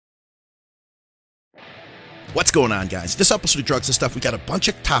What's going on, guys? This episode of Drugs and Stuff, we got a bunch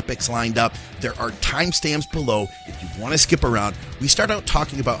of topics lined up. There are timestamps below if you want to skip around. We start out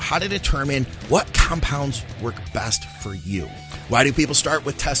talking about how to determine what compounds work best for you. Why do people start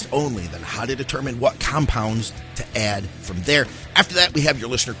with test only? Then how to determine what compounds to add from there. After that, we have your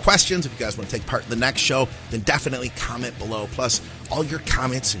listener questions. If you guys want to take part in the next show, then definitely comment below. Plus, all your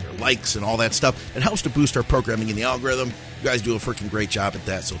comments and your likes and all that stuff. It helps to boost our programming in the algorithm. You guys do a freaking great job at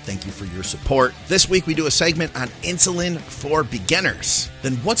that, so thank you for your support. This week, we do a segment on insulin for beginners.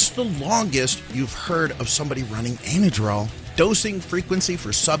 Then what's the longest you've heard of somebody running Anadrol? Dosing frequency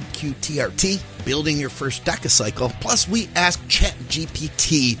for sub-Q TRT, building your first decacycle. Plus, we ask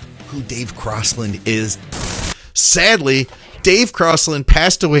ChatGPT who Dave Crossland is. Sadly, Dave Crossland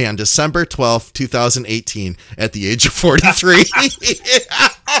passed away on December 12th, 2018 at the age of 43.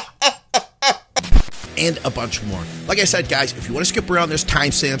 And a bunch more. Like I said, guys, if you want to skip around, there's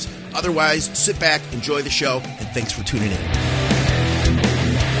timestamps. Otherwise, sit back, enjoy the show, and thanks for tuning in.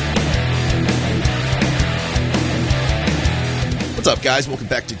 What's up, guys? Welcome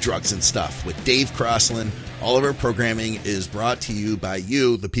back to Drugs and Stuff with Dave Crossland. All of our programming is brought to you by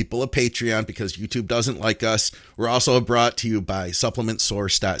you, the people of Patreon, because YouTube doesn't like us. We're also brought to you by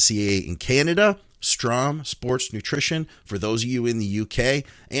supplementsource.ca in Canada, Strom Sports Nutrition for those of you in the UK,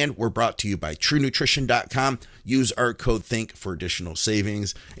 and we're brought to you by TrueNutrition.com. Use our code THINK for additional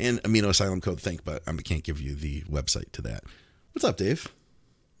savings, and Amino Asylum code THINK, but I can't give you the website to that. What's up, Dave?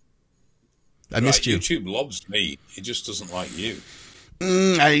 I missed you. YouTube loves me. It just doesn't like you.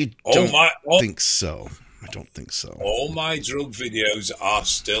 I don't think so. I don't think so. All my drug videos are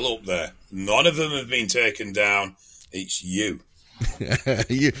still up there. None of them have been taken down. It's you.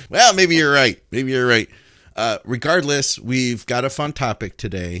 Well, maybe you're right. Regardless, we've got a fun topic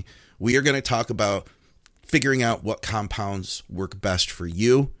today. We are going to talk about figuring out what compounds work best for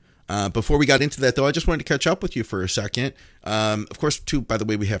you. Before we got into that, though, I just wanted to catch up with you for a second. Of course, too, by the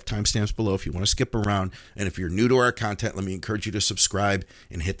way, we have timestamps below if you want to skip around. And if you're new to our content, let me encourage you to subscribe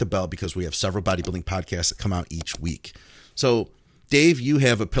and hit the bell because we have several bodybuilding podcasts that come out each week. So, Dave, you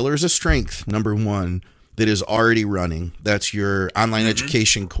have a Pillars of Strength, #1, that is already running. That's your online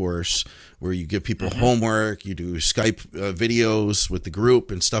education course where you give people homework, you do Skype videos with the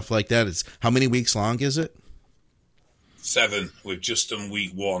group and stuff like that. It's how many weeks long is it? 7. We've just done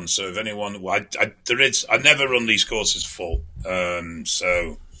week 1. So if anyone, I never run these courses full.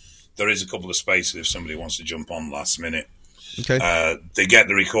 So there is a couple of spaces if somebody wants to jump on last minute. Okay. They get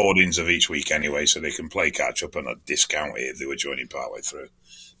the recordings of each week anyway, so they can play catch up and a discount it if they were joining partway through.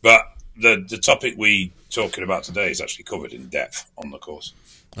 But the topic we talking about today is actually covered in depth on the course.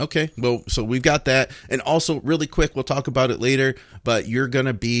 Okay, well, so we've got that. And also, really quick, we'll talk about it later, but you're going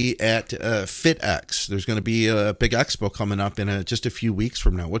to be at FitX. There's going to be a big expo coming up in just a few weeks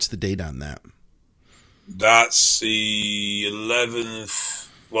from now. What's the date on that? That's the 11th,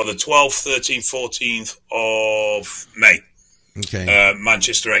 well, the 12th, 13th, 14th of May. Okay.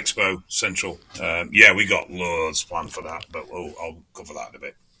 Manchester Expo Central. Yeah, we got loads planned for that, but I'll cover that in a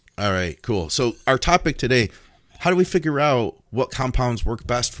bit. All right, cool. So our topic today, how do we figure out what compounds work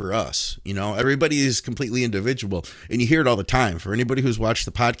best for us? You know, everybody is completely individual, and you hear it all the time. For anybody who's watched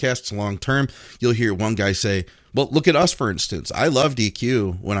the podcasts long term, you'll hear one guy say, well, look at us, for instance. I loved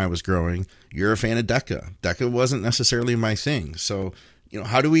EQ when I was growing. You're a fan of DECA. DECA wasn't necessarily my thing. So, you know,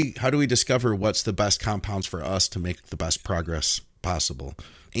 how do we discover what's the best compounds for us to make the best progress possible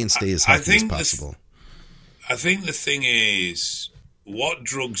and stay as healthy as possible? I think the thing is, what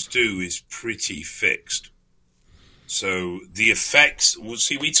drugs do is pretty fixed. So the effects,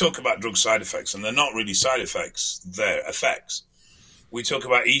 we talk about drug side effects, and they're not really side effects, they're effects. We talk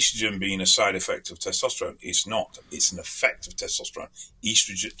about estrogen being a side effect of testosterone. It's not. It's an effect of testosterone.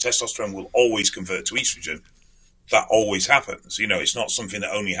 Testosterone will always convert to estrogen. That always happens. You know, it's not something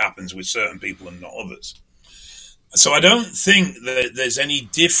that only happens with certain people and not others. So I don't think that there's any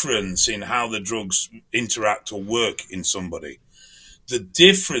difference in how the drugs interact or work in somebody. The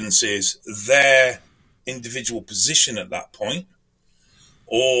difference is their individual position at that point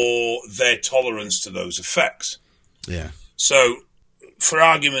or their tolerance to those effects. Yeah. So for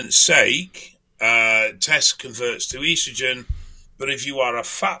argument's sake, test converts to estrogen, but if you are a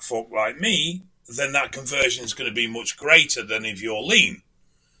fat fuck like me, then that conversion is going to be much greater than if you're lean.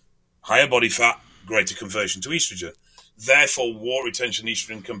 Higher body fat, greater conversion to estrogen. Therefore, water retention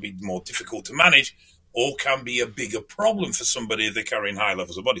estrogen can be more difficult to manage or can be a bigger problem for somebody if they're carrying high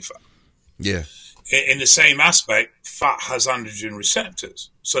levels of body fat. Yeah. In the same aspect, fat has androgen receptors.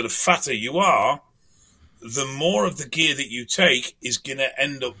 So the fatter you are, the more of the gear that you take is going to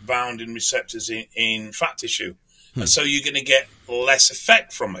end up bound in receptors in fat tissue. And so you're going to get less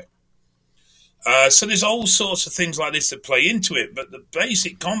effect from it. So there's all sorts of things like this that play into it, but the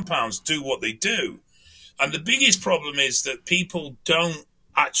basic compounds do what they do. And the biggest problem is that people don't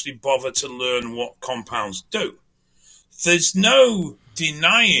actually bother to learn what compounds do. There's no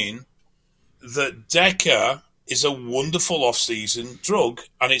denying that DECA is a wonderful off-season drug,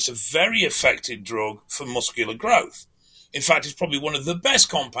 and it's a very effective drug for muscular growth. In fact, it's probably one of the best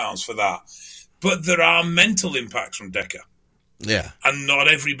compounds for that. But there are mental impacts from DECA. Yeah. And not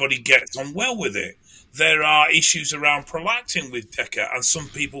everybody gets on well with it. There are issues around prolactin with DECA, and some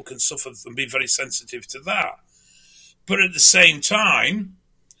people can suffer and be very sensitive to that. But at the same time,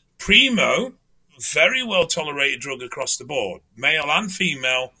 Primo, very well tolerated drug across the board, male and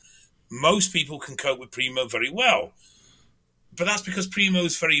female. Most people can cope with Primo very well. But that's because Primo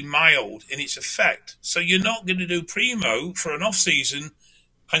is very mild in its effect. So you're not going to do Primo for an off-season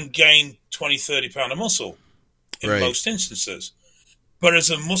and gain 20, 30 pound of muscle in most instances. But as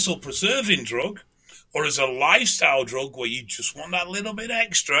a muscle-preserving drug, or as a lifestyle drug where you just want that little bit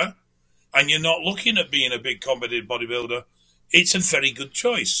extra and you're not looking at being a big combative bodybuilder, it's a very good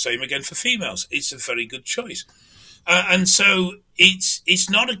choice. Same again for females. It's a very good choice. And so it's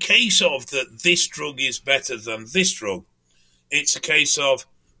not a case of that this drug is better than this drug. It's a case of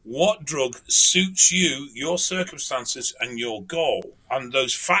what drug suits you, your circumstances, and your goal. And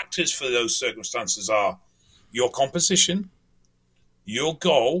those factors for those circumstances are your composition, your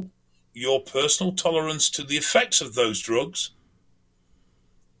goal, your personal tolerance to the effects of those drugs,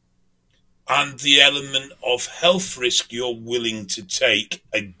 and the element of health risk you're willing to take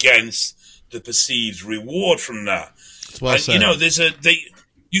against the perceived reward from that. Well said. You know,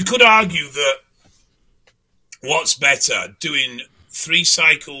 you could argue that what's better, doing 3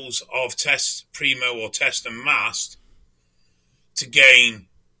 cycles of test Primo or test and mast to gain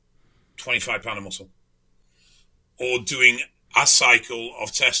 25 pound of muscle, or doing a cycle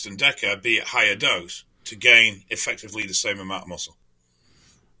of test and DECA, be it higher dose, to gain effectively the same amount of muscle.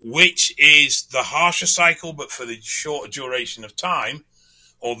 Which is the harsher cycle but for the shorter duration of time,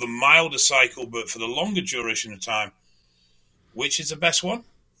 or the milder cycle but for the longer duration of time? Which is the best one?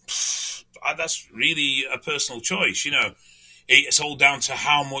 That's really a personal choice, you know. It's all down to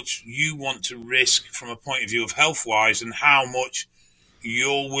how much you want to risk from a point of view of health-wise, and how much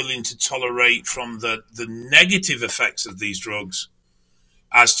you're willing to tolerate from the negative effects of these drugs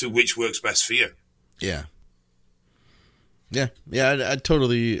as to which works best for you. Yeah. Yeah, I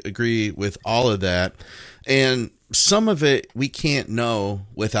totally agree with all of that. And some of it we can't know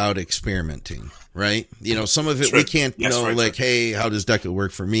without experimenting, right? You know, some of it we can't know, like, hey, how does DECA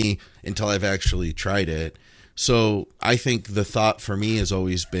work for me until I've actually tried it. So I think the thought for me has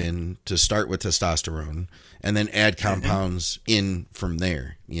always been to start with testosterone and then add compounds in from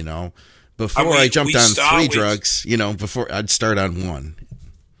there, you know. Before I jumped on 3 drugs, you know, before I'd start on 1.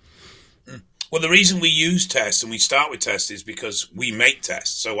 Well, the reason we use tests and we start with tests is because we make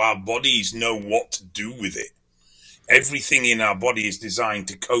tests, so our bodies know what to do with it. Everything in our body is designed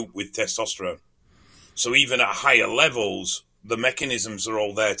to cope with testosterone. So even at higher levels, the mechanisms are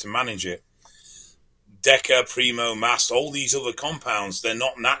all there to manage it. DECA, Primo, Mast, all these other compounds, they're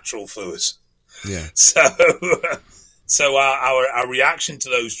not natural for us. Yeah. So our reaction to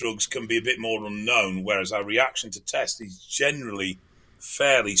those drugs can be a bit more unknown, whereas our reaction to test is generally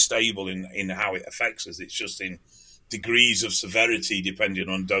fairly stable in how it affects us. It's just in degrees of severity depending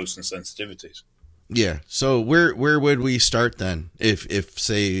on dose and sensitivities. Yeah. So where would we start then if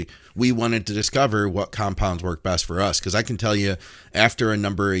say we wanted to discover what compounds work best for us? Because I can tell you, after a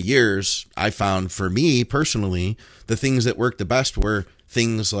number of years, I found for me personally, the things that worked the best were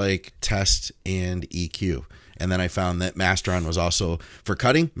things like test and EQ. And then I found that Masteron was also, for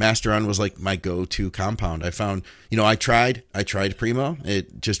cutting, Masteron was like my go-to compound. I found, you know, I tried Primo.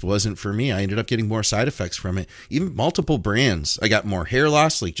 It just wasn't for me. I ended up getting more side effects from it. Even multiple brands. I got more hair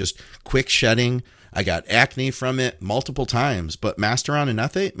loss, like just quick shedding. I got acne from it multiple times. But Masteron and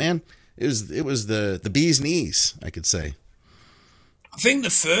Ethate, man, it was the bee's knees, I could say. I think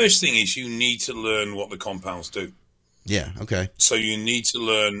the first thing is you need to learn what the compounds do. Yeah, okay. So you need to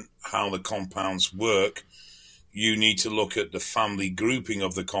learn how the compounds work. You need to look at the family grouping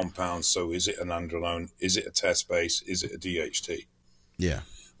of the compounds. So is it an androlone? Is it a test base? Is it a DHT? Yeah.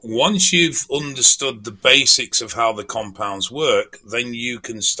 Once you've understood the basics of how the compounds work, then you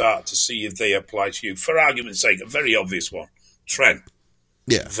can start to see if they apply to you. For argument's sake, a very obvious one, Tren.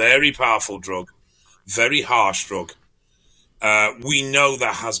 Yeah. Very powerful drug, very harsh drug. We know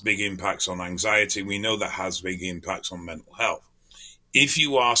that has big impacts on anxiety. We know that has big impacts on mental health. If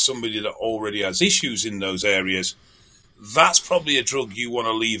you are somebody that already has issues in those areas, that's probably a drug you want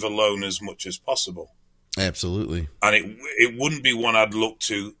to leave alone as much as possible. Absolutely. And it wouldn't be one I'd look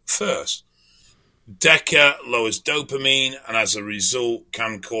to first. Deca lowers dopamine and as a result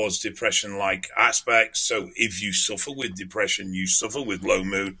can cause depression-like aspects. So if you suffer with depression, you suffer with low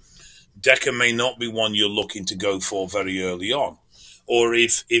mood, Deca may not be one you're looking to go for very early on. Or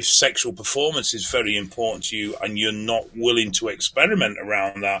if sexual performance is very important to you and you're not willing to experiment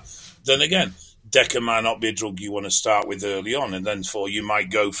around that, then again, Deca might not be a drug you want to start with early on, and then you might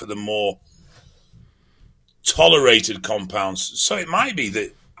go for the more tolerated compounds. So it might be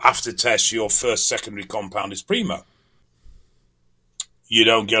that after test, your first secondary compound is Primo. You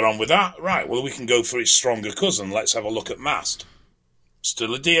don't get on with that? Right, well, we can go for its stronger cousin. Let's have a look at Mast.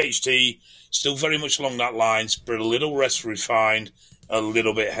 Still a DHT, still very much along that lines, but a little less refined, a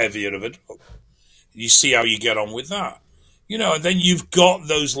little bit heavier of a drug. You see how you get on with that. And then you've got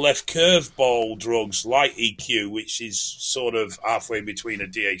those left curveball drugs like EQ, which is sort of halfway between a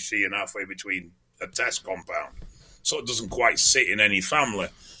DHT and halfway between a test compound. So it doesn't quite sit in any family.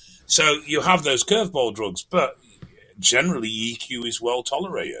 So you have those curveball drugs, but generally EQ is well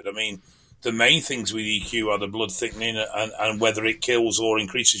tolerated. I mean, the main things with EQ are the blood thickening and whether it kills or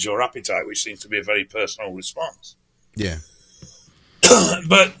increases your appetite, which seems to be a very personal response. Yeah.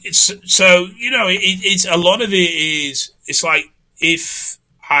 But it's a lot of it is, it's like if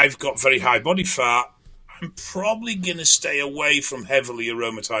I've got very high body fat, I'm probably going to stay away from heavily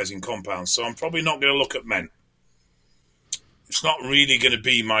aromatizing compounds. So I'm probably not going to look at men. It's not really going to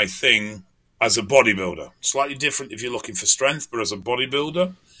be my thing as a bodybuilder. Slightly different if you're looking for strength, but as a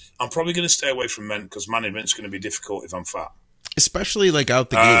bodybuilder, I'm probably going to stay away from men because management's going to be difficult if I'm fat. Especially like out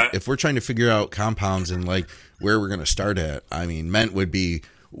the gate, if we're trying to figure out compounds and like where we're going to start at. I mean, Ment would be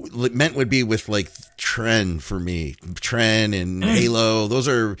with like Tren for me. Tren and Halo, those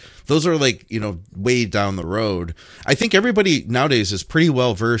are like, way down the road. I think everybody nowadays is pretty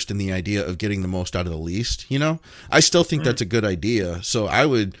well versed in the idea of getting the most out of the least, I still think that's a good idea. So I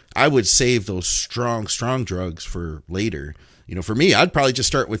would save those strong drugs for later. For me, I'd probably just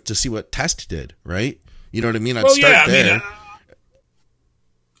start with to see what Test did, right? You know what I mean? I'd start there.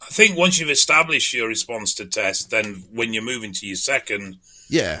 I think once you've established your response to Test, then when you're moving to your second,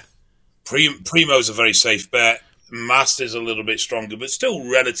 Primo's a very safe bet. Master's a little bit stronger, but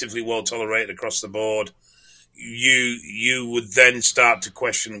still relatively well tolerated across the board. You would then start to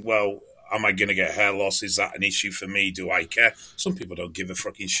question, well, am I going to get hair loss? Is that an issue for me? Do I care? Some people don't give a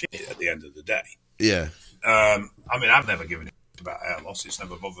fucking shit at the end of the day. Yeah. I've never given a shit about hair loss. It's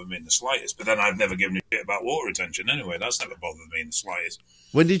never bothered me in the slightest. But then I've never given a shit about water retention anyway. That's never bothered me in the slightest.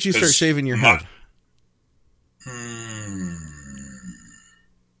 When did you start shaving your head?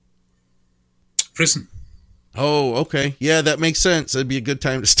 Prison. Oh, okay. Yeah, that makes sense. That'd be a good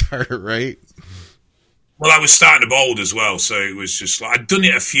time to start, right? Well, I was starting to bold as well, so it was just like I'd done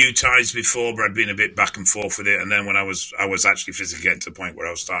it a few times before, but I'd been a bit back and forth with it. And then when I was actually physically getting to the point where I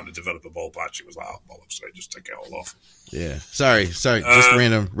was starting to develop a bald patch, it was like, oh bollocks, so I just take it all off. Yeah, sorry, just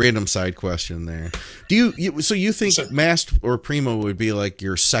random side question there. Do you think Mast or Primo would be like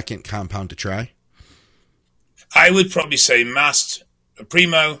your second compound to try? I would probably say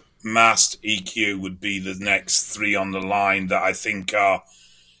Primo, Mast, EQ would be the next three on the line that I think are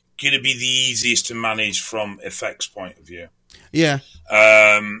going to be the easiest to manage from effects point of view. Yeah.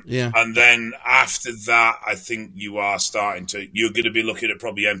 And then after that, I think you're going to be looking at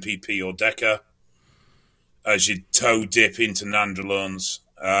probably MPP or Deca as you toe dip into nandrolones.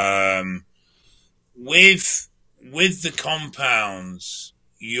 With the compounds,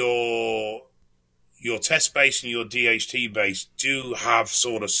 your test base and your DHT base do have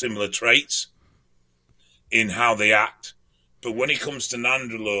sort of similar traits in how they act. But when it comes to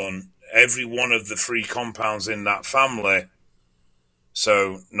nandrolone, every one of the three compounds in that family,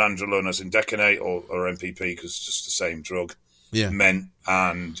 so nandrolone as in decanate or MPP because it's just the same drug, Ment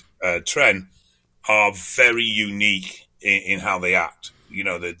and Tren, are very unique in how they act.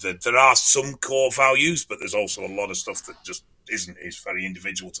 There are some core values, but there's also a lot of stuff that just is very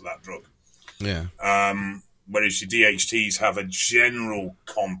individual to that drug. Yeah. Whereas your DHTs have a general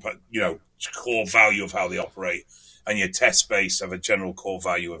core value of how they operate, and your test base have a general core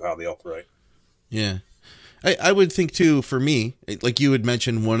value of how they operate. Yeah. I would think too, for me, like you had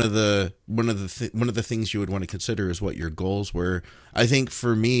mentioned, one of the things you would want to consider is what your goals were. I think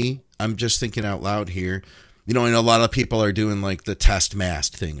for me, I'm just thinking out loud here, and a lot of people are doing like the test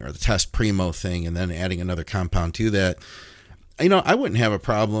Mast thing or the test Primo thing and then adding another compound to that. I wouldn't have a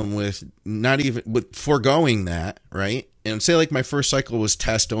problem with foregoing that, right? And say like my first cycle was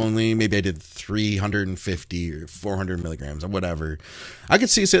test only, maybe I did 350 or 400 milligrams or whatever. I could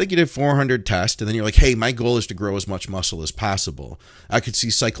say like you did 400 test and then you're like, hey, my goal is to grow as much muscle as possible. I could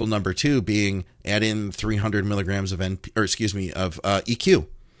see cycle number 2 being add in 300 milligrams of EQ.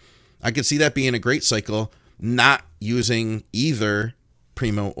 I could see that being a great cycle, not using either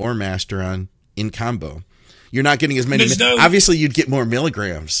Primo or Masteron in combo. You're not getting as many. Obviously, you'd get more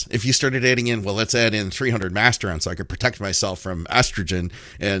milligrams if you started adding in. Well, let's add in 300 Masteron so I could protect myself from estrogen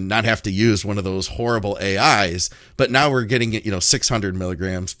and not have to use one of those horrible AIs. But now we're getting it, 600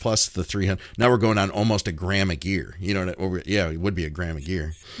 milligrams plus the 300. Now we're going on almost a gram a gear. It would be a gram a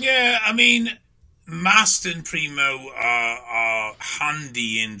gear. Yeah, I mean, Master and Primo are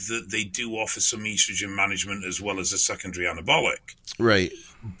handy in that they do offer some estrogen management as well as a secondary anabolic. Right.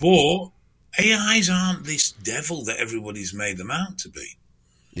 But AIs aren't this devil that everybody's made them out to be.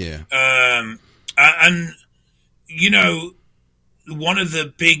 Yeah. And, one of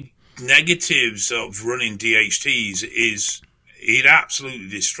the big negatives of running DHTs is it absolutely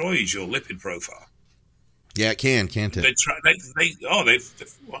destroys your lipid profile. Yeah, it can, can't it? They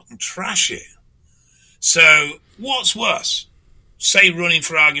fucking trash it. So what's worse? Say running,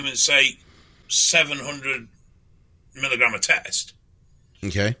 for argument's sake, 700 milligram a test.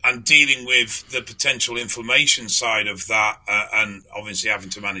 Okay. And dealing with the potential inflammation side of that, and obviously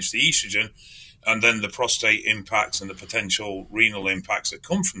having to manage the estrogen, and then the prostate impacts and the potential renal impacts that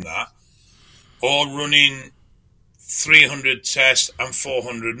come from that, or running 300 tests and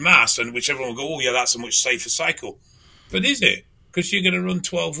 400 mass, and whichever one will go, oh yeah, that's a much safer cycle. But is it? Because you're going to run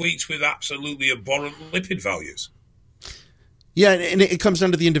 12 weeks with absolutely abhorrent lipid values. Yeah, and it comes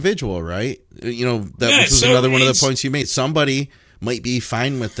down to the individual, right? That was another one of the points you made. Somebody might be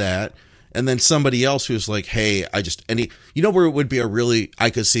fine with that, and then somebody else who's like, hey, where it would be I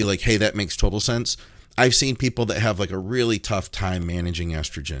could see like, hey, that makes total sense. I've seen people that have like a really tough time managing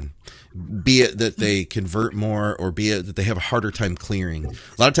estrogen, be it that they convert more or be it that they have a harder time clearing. A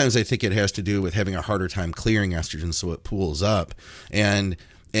lot of times I think it has to do with having a harder time clearing estrogen, so it pools up. And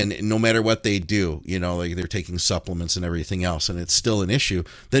no matter what they do, like they're taking supplements and everything else, and it's still an issue,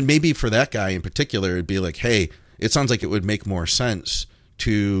 then maybe for that guy in particular, it'd be like, hey, it sounds like it would make more sense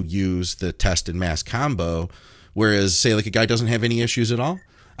to use the test and mass combo, whereas say like a guy doesn't have any issues at all.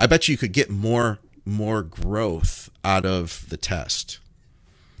 I bet you could get more growth out of the test.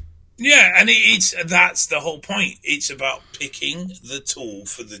 Yeah, and that's the whole point. It's about picking the tool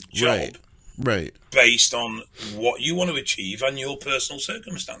for the job, right? Based on what you want to achieve and your personal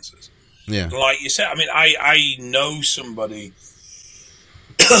circumstances. Yeah, like you said. I mean, I know somebody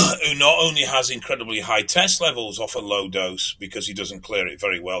who not only has incredibly high test levels off a low dose because he doesn't clear it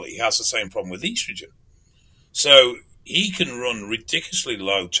very well, he has the same problem with estrogen. So he can run ridiculously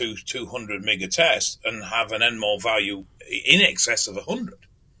low 200 mega test and have an NMOL value in excess of 100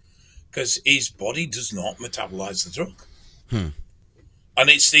 because his body does not metabolize the drug. And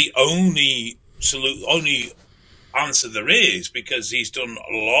it's the only answer there is because he's done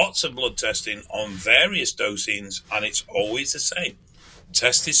lots of blood testing on various dosings and it's always the same.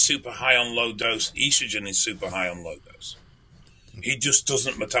 Test is super high on low dose. Estrogen is super high on low dose. He just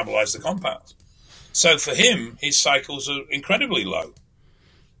doesn't metabolize the compounds. So for him, his cycles are incredibly low.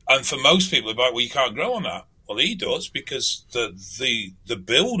 And for most people, about, well, you can't grow on that. Well, he does because the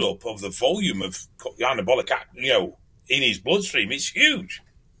build-up of the volume of anabolic, in his bloodstream is huge.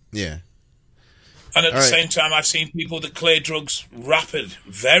 Yeah. And at the same time, I've seen people that clear drugs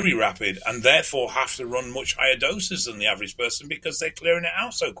very rapid, and therefore have to run much higher doses than the average person because they're clearing it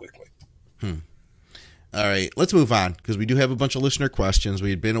out so quickly. All right, let's move on because we do have a bunch of listener questions. We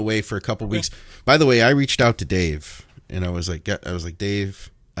had been away for a couple weeks. By the way, I reached out to Dave, and I was like, Dave,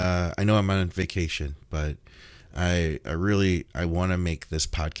 I know I'm on vacation, but I want to make this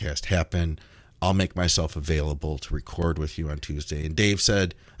podcast happen. I'll make myself available to record with you on Tuesday. And Dave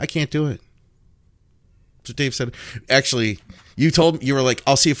said, I can't do it. So Dave said, actually, you were like,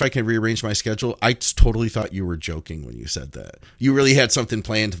 I'll see if I can rearrange my schedule. I totally thought you were joking when you said that. You really had something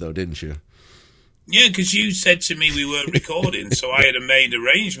planned though, didn't you? Yeah, because you said to me we weren't recording, so I had made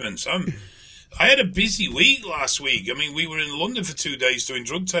arrangements. I had a busy week last week. I mean, we were in London for 2 days doing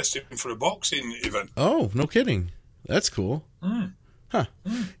drug testing for a boxing event. Oh, no kidding. That's cool. Huh.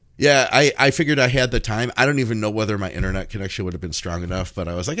 Yeah, I figured I had the time. I don't even know whether my internet connection would have been strong enough, but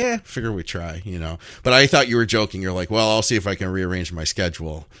I was like, figure we try, But I thought you were joking. You're like, well, I'll see if I can rearrange my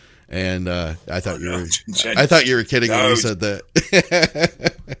schedule. And I thought you were kidding when you said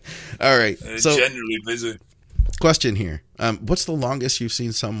that. All right. So generally busy. Question here. What's the longest you've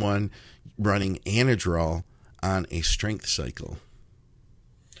seen someone running Anadrol on a strength cycle?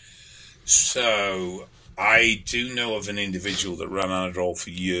 So I do know of an individual that ran Anadrol for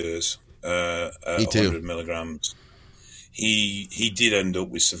years, 100 milligrams. He did end up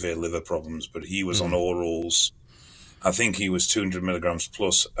with severe liver problems, but he was on orals. I think he was 200 milligrams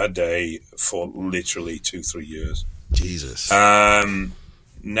plus a day for literally 2-3 years. Jesus.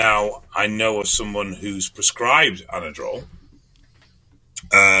 Now, I know of someone who's prescribed Anadrol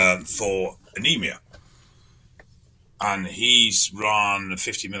for anemia, and he's run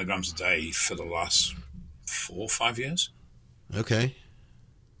 50 milligrams a day for the last 4 or 5 years. Okay.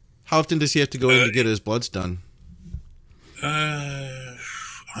 How often does he have to go in to get his bloods done? I'm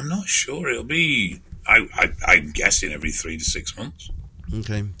not sure. It'll be, I'm guessing, every 3 to 6 months.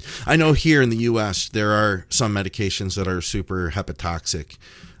 Okay. I know here in the U.S. there are some medications that are super hepatotoxic.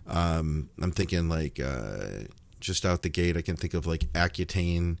 I'm thinking like just out the gate, I can think of like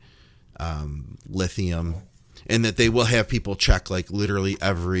Accutane, lithium, and that they will have people check like literally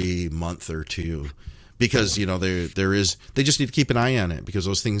every month or two. Because they just need to keep an eye on it, because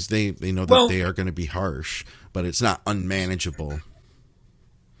those things they know that they are going to be harsh, but it's not unmanageable.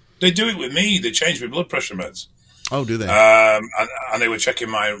 They do it with me. They change my blood pressure meds. Oh, do they? And they were checking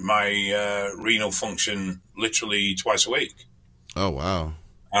my renal function literally twice a week. Oh, wow.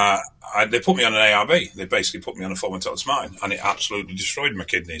 They put me on an ARB. They basically put me on a formoterol, and it absolutely destroyed my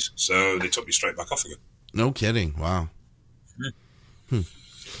kidneys. So they took me straight back off again. No kidding. Wow.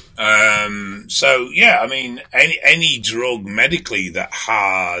 So yeah, I mean, any drug medically that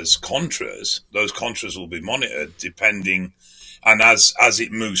has contras, those contras will be monitored depending, and as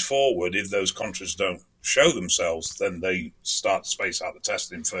it moves forward, if those contras don't show themselves, then they start to space out the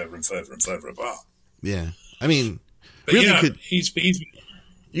testing further and further and further apart. Yeah, I mean, but really,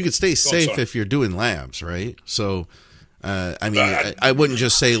 you could stay safe if you're doing labs, right? So. I mean, I wouldn't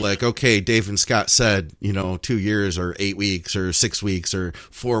just say like, okay, Dave and Scott said, 2 years or 8 weeks or 6 weeks or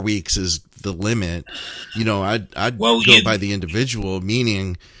 4 weeks is the limit. I'd go by the individual,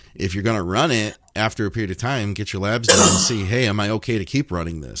 meaning if you're going to run it after a period of time, get your labs done and see, hey, am I okay to keep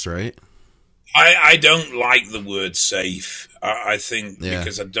running this, right? I don't like the word safe. I think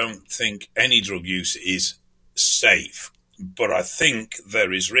because I don't think any drug use is safe, but I think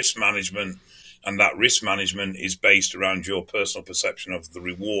there is risk management. And that risk management is based around your personal perception of the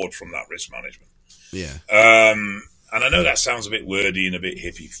reward from that risk management. Yeah. And I know that sounds a bit wordy and a bit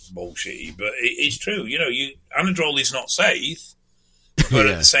hippie bullshitty, but it's true. Anadrol is not safe, but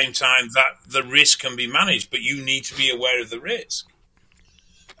at the same time, that the risk can be managed, but you need to be aware of the risk.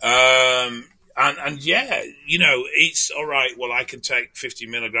 It's all right. Well, I can take 50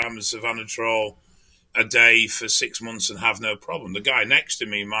 milligrams of Anadrol a day for 6 months and have no problem. The guy next to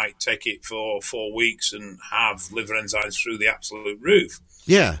me might take it for 4 weeks and have liver enzymes through the absolute roof.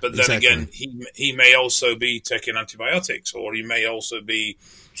 Yeah, but then again, he may also be taking antibiotics, or he may also be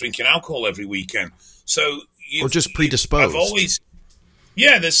drinking alcohol every weekend. So or just predisposed.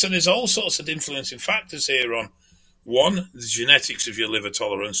 There's all sorts of influencing factors here on 1, the genetics of your liver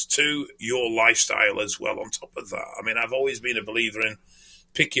tolerance, 2, your lifestyle as well on top of that. I mean, I've always been a believer in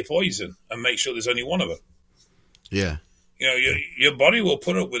pick your poison and make sure there's only one of them. Yeah. Your body will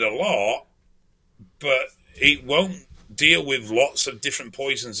put up with a lot, but it won't deal with lots of different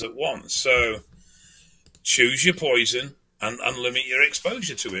poisons at once. So choose your poison and limit your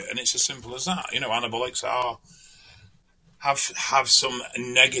exposure to it. And it's as simple as that. Anabolics have some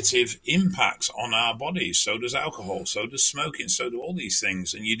negative impacts on our bodies. So does alcohol, so does smoking, so do all these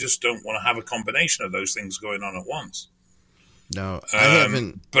things. And you just don't want to have a combination of those things going on at once. No, I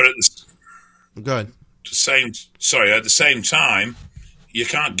haven't. But go ahead. At the same time, you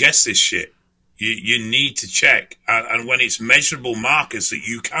can't guess this shit. You need to check, and when it's measurable markers that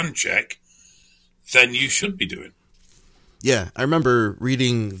you can check, then you should be doing. Yeah, I remember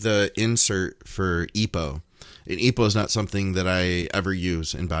reading the insert for EPO, and EPO is not something that I ever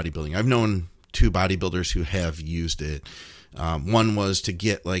use in bodybuilding. I've known 2 bodybuilders who have used it. One was to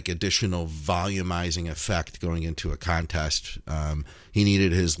get like additional volumizing effect going into a contest. He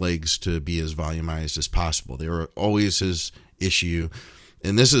needed his legs to be as volumized as possible. They were always his issue.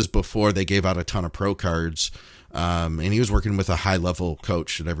 And this is before they gave out a ton of pro cards. And he was working with a high level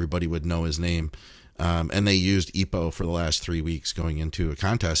coach that everybody would know his name. And they used EPO for the last 3 weeks going into a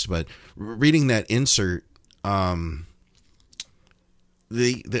contest. But reading that insert, I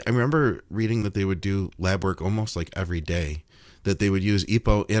remember reading that they would do lab work almost like every day, that they would use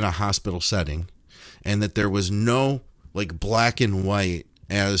EPO in a hospital setting, and that there was no like black and white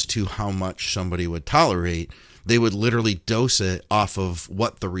as to how much somebody would tolerate. They would literally dose it off of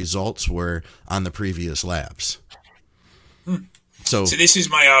what the results were on the previous labs. So this is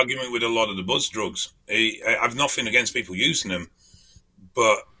my argument with a lot of the buzz drugs. I've nothing against people using them,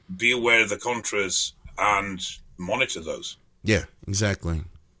 but be aware of the contras and monitor those. Yeah, exactly.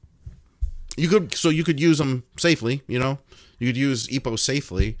 You could use them safely, you could use EPO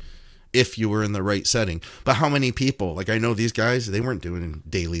safely if you were in the right setting. But how many people, like I know these guys, they weren't doing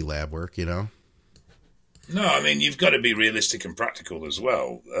daily lab work, No, I mean, you've got to be realistic and practical as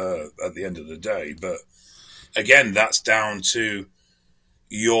well at the end of the day. But again, that's down to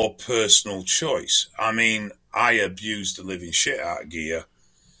your personal choice. I mean, I abused the living shit out of gear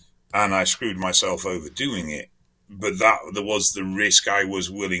and I screwed myself over doing it. But that there was the risk I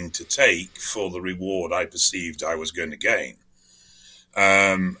was willing to take for the reward I perceived I was going to gain.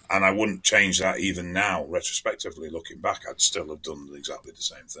 And I wouldn't change that even now, retrospectively looking back. I'd still have done exactly the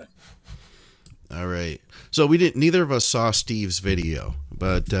same thing. All right. So neither of us saw Steve's video,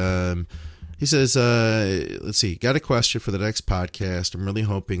 but he says, let's see, got a question for the next podcast. I'm really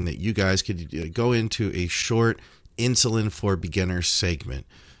hoping that you guys could go into a short insulin for beginners segment.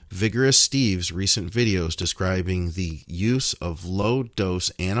 Vigorous Steve's recent videos describing the use of low-dose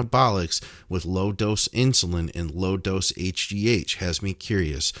anabolics with low-dose insulin and low-dose HGH has me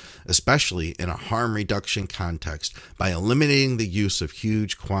curious, especially in a harm reduction context, by eliminating the use of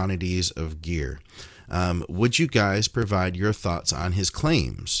huge quantities of gear. Would you guys provide your thoughts on his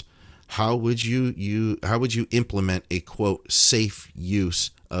claims? How would you implement a, quote, safe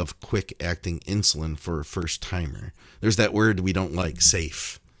use of quick-acting insulin for a first-timer? There's that word we don't like,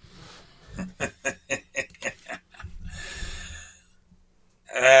 safe.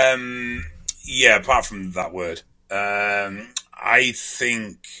 Yeah, apart from that word, I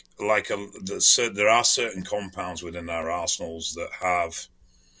think there are certain compounds within our arsenals that have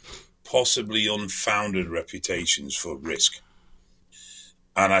possibly unfounded reputations for risk.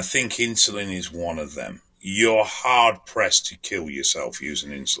 And I think insulin is one of them. You're hard pressed to kill yourself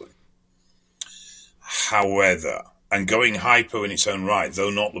using insulin. However, and going hypo in its own right, though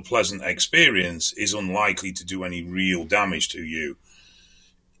not the pleasant experience, is unlikely to do any real damage to you.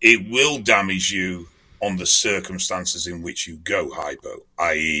 It will damage you on the circumstances in which you go hypo,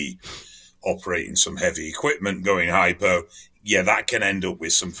 i.e. operating some heavy equipment, going hypo. Yeah, that can end up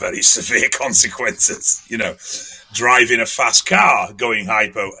with some very severe consequences. You know, driving a fast car, going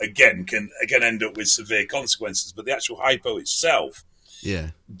hypo, again, can end up with severe consequences. But the actual hypo itself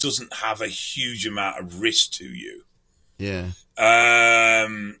doesn't have a huge amount of risk to you. Yeah.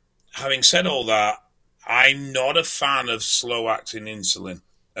 Having said all that, I'm not a fan of slow-acting insulin.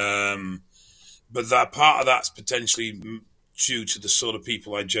 But that part of that's potentially due to the sort of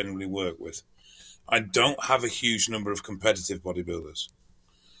people I generally work with. I don't have a huge number of competitive bodybuilders.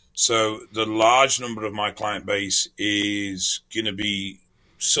 So the large number of my client base is going to be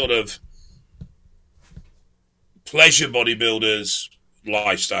sort of pleasure bodybuilders,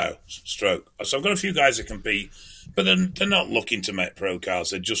 lifestyle stroke. So I've got a few guys that compete, but they're not looking to make pro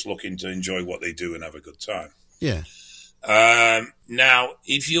cars. They're just looking to enjoy what they do and have a good time. Yeah. Now,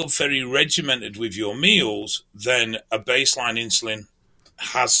 if you're very regimented with your meals, then a baseline insulin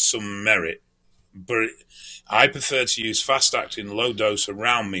has some merit. But I prefer to use fast-acting, low-dose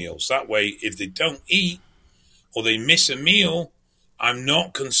around meals. That way, if they don't eat or they miss a meal, I'm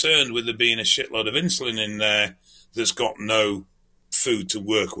not concerned with there being a shitload of insulin in there that's got no food to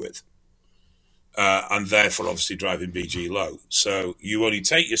work with. And therefore obviously driving BG low. So you only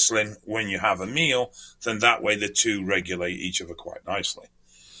take your insulin when you have a meal, then that way the two regulate each other quite nicely.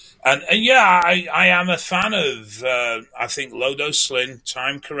 And yeah, I am a fan of, I think low-dose insulin,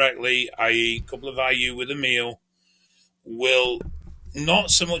 timed correctly, i.e. a couple of IU with a meal, will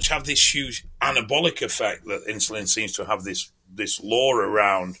not so much have this huge anabolic effect that insulin seems to have this lore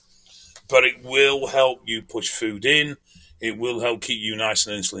around, but it will help you push food in, it will help keep you nice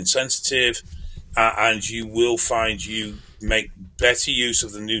and insulin sensitive, and you will find you make better use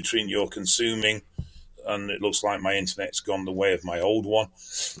of the nutrient you're consuming. And it looks like my internet's gone the way of my old one.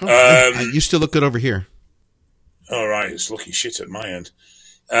 You still look good over here. All right, it's looking shit at my end.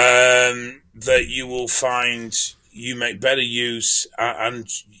 That you will find you make better use, and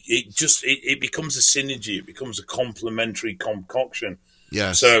it becomes a synergy. It becomes a complementary concoction.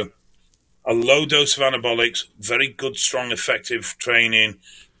 Yeah. So a low dose of anabolics, very good, strong, effective training,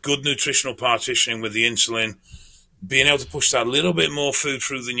 good nutritional partitioning with the insulin, being able to push that little bit more food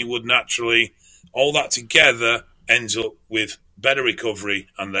through than you would naturally. All that together ends up with better recovery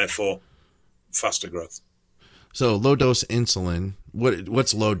and therefore faster growth. So low dose insulin,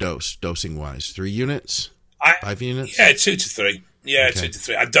 what's low dose dosing wise? 3 units? 5 units? Yeah, 2 to 3. Yeah, okay. 2 to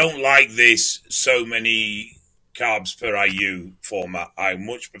 3. I don't like this so many carbs per IU format. I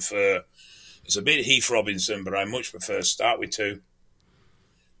much prefer, it's a bit Heath Robinson, but I much prefer start with 2.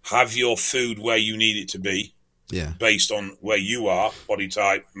 Have your food where you need it to be. Yeah. Based on where you are, body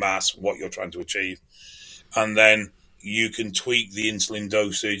type, mass, what you're trying to achieve. And then you can tweak the insulin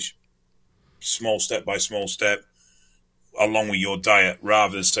dosage small step by small step along with your diet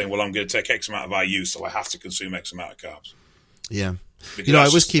rather than saying, well, I'm going to take X amount of IU, so I have to consume X amount of carbs. Yeah. Because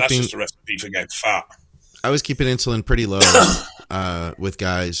I was keeping... that's just a recipe for getting fat. I was keeping insulin pretty low with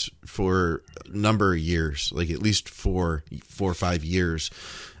guys for a number of years, like at least 4 or 5 years.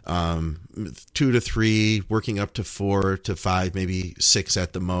 2 to 3, working up to 4 to 5, maybe 6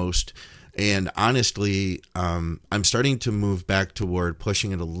 at the most. And honestly, I'm starting to move back toward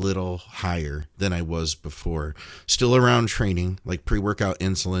pushing it a little higher than I was before. Still around training, like pre-workout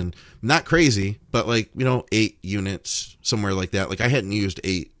insulin. Not crazy, but like, 8 units, somewhere like that. Like I hadn't used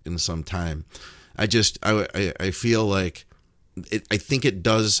 8 in some time. I feel like I think it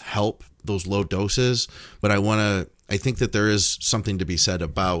does help those low doses, but I think that there is something to be said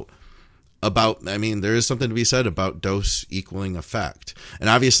about there is something to be said about dose equaling effect. And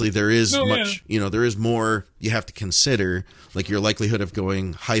obviously there is there is more you have to consider, like your likelihood of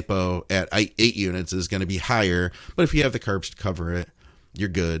going hypo at 8 units is going to be higher, but if you have the carbs to cover it, you're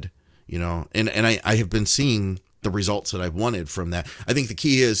good, and I have been seeing the results that I've wanted from that. I think the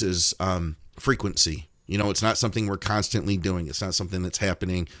key is frequency. It's not something we're constantly doing. It's not something that's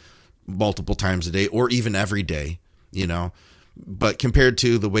happening multiple times a day or even every day, But compared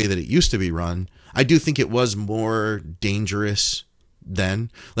to the way that it used to be run, I do think it was more dangerous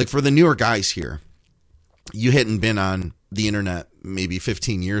then. Like for the newer guys here, you hadn't been on the internet maybe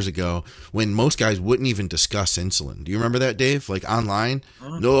 15 years ago when most guys wouldn't even discuss insulin. Do you remember that, Dave? Like online,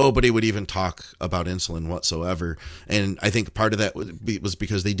 nobody would even talk about insulin whatsoever. And I think part of that was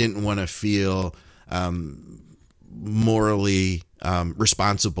because they didn't want to feel morally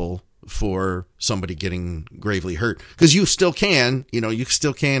responsible for somebody getting gravely hurt, because you still can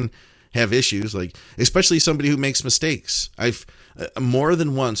have issues, like especially somebody who makes mistakes. I've more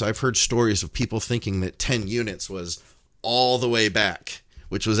than once I've heard stories of people thinking that 10 units was all the way back,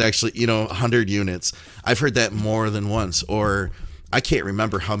 which was actually 100 units. I've heard that more than once, or I can't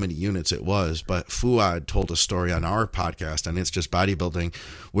remember how many units it was, but Fuad told a story on our podcast on It's Just Bodybuilding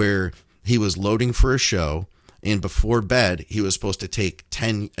where he was loading for a show. And before bed, he was supposed to take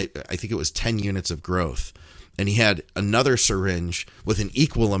 10, I think it was 10 units of growth. And he had another syringe with an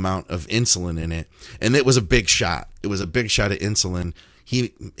equal amount of insulin in it. And it was a big shot. It was a big shot of insulin.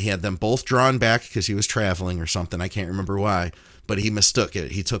 He had them both drawn back because he was traveling or something. I can't remember why. But he mistook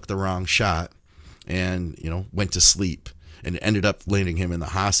it. He took the wrong shot and, went to sleep. And ended up landing him in the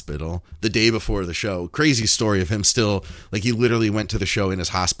hospital the day before the show. Crazy story of him still, like he literally went to the show in his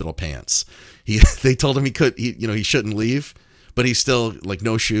hospital pants. They told him he shouldn't leave, but he still, like,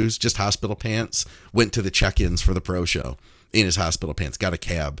 no shoes, just hospital pants, went to the check-ins for the pro show in his hospital pants, got a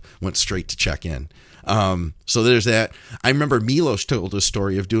cab, went straight to check in. So there's that. I remember Milos told a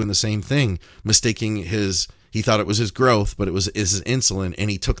story of doing the same thing, mistaking he thought it was his growth, but it was his insulin,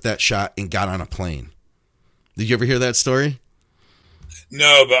 and he took that shot and got on a plane. Did you ever hear that story?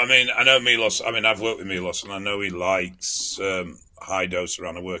 No, but I know Milos. I've worked with Milos, and I know he likes high dose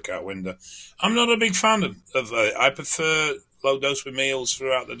around the workout window. I'm not a big fan of I prefer low dose with meals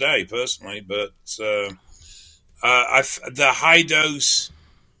throughout the day, personally. But the high dose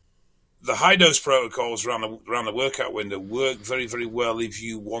protocols around the workout window work very, very well if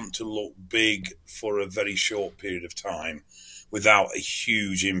you want to look big for a very short period of time without a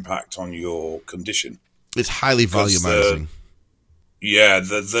huge impact on your condition. It's highly volumizing.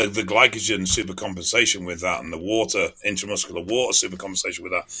 The glycogen supercompensation with that and the intramuscular water supercompensation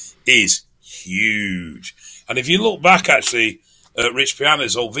with that is huge. And if you look back actually at Rich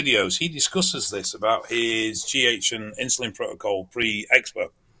Piana's old videos, he discusses this about his GH and insulin protocol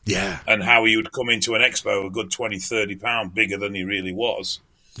pre-expo. Yeah. And how he would come into an expo a good 20, 30 pound bigger than he really was.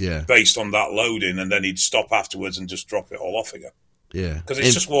 Yeah. Based on that loading, and then he'd stop afterwards and just drop it all off again. Yeah. Because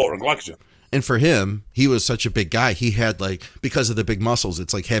it's just water and glycogen. And for him, he was such a big guy. He had, like, because of the big muscles,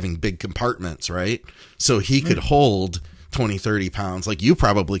 it's like having big compartments, right? So he could hold 20, 30 pounds. Like you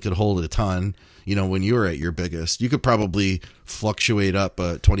probably could hold a ton, when you were at your biggest. You could probably fluctuate up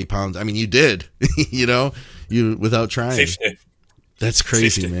 20 pounds. I mean, you did, you without trying. 50. That's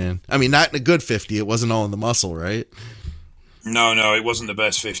crazy, 50. Man. I mean, not in a good 50. It wasn't all in the muscle, right? No, it wasn't the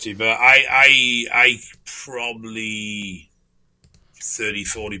best 50, but I probably 30,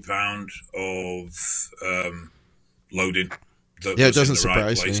 40 pound of loading. It doesn't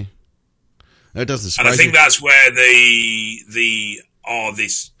surprise me. That doesn't surprise me. And I think that's where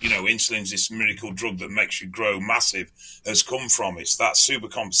insulin's this miracle drug that makes you grow massive has come from. It's that super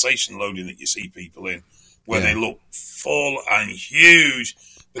compensation loading that you see people in, where they look full and huge,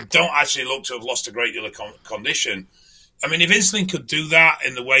 but don't actually look to have lost a great deal of condition. I mean, if insulin could do that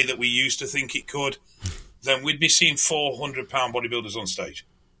in the way that we used to think it could, then we'd be seeing 400-pound bodybuilders on stage.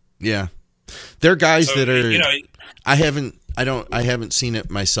 Yeah, they're guys that are. I haven't seen it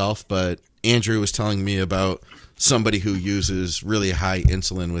myself, but Andrew was telling me about somebody who uses really high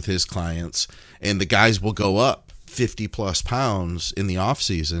insulin with his clients, and the guys will go up 50 plus pounds in the off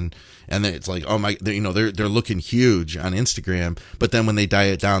season, and then it's like, oh my, they're looking huge on Instagram, but then when they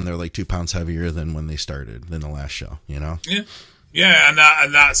diet down, they're like 2 pounds heavier than when they started than the last show. Yeah,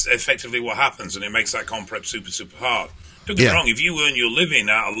 and that's effectively what happens, and it makes that comp prep super, super hard. Don't get me wrong, if you earn your living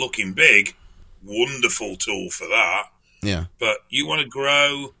out of looking big, wonderful tool for that. Yeah. But you want to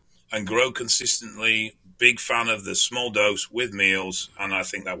grow and grow consistently. Big fan of the small dose with meals, and I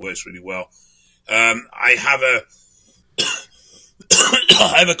think that works really well. I have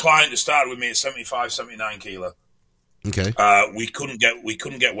a client that started with me at 75, 79 kilo. Okay. We couldn't get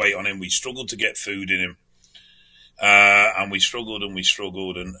weight on him. We struggled to get food in him. And we struggled,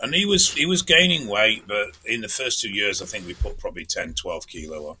 and he was gaining weight, but in the first 2 years, I think we put probably 10, 12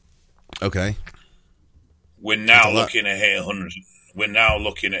 kilo on. Okay. We're now looking at hitting 100. We're now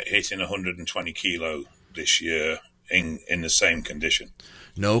looking at hitting 120 kilo this year in the same condition.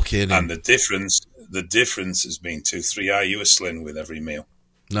 No kidding. And the difference has been 2-3 IU a slim with every meal.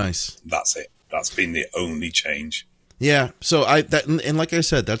 Nice. That's it. That's been the only change. Yeah, so and like I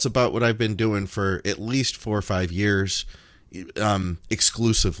said, that's about what I've been doing for at least 4 or 5 years,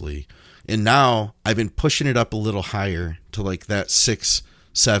 exclusively. And now I've been pushing it up a little higher to like that 6,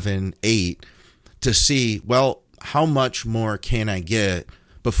 7, 8 to see, well, how much more can I get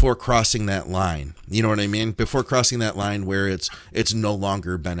before crossing that line? You know what I mean? Before crossing that line where it's no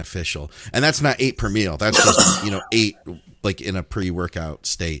longer beneficial. And that's not 8 per meal. That's just, 8 like in a pre-workout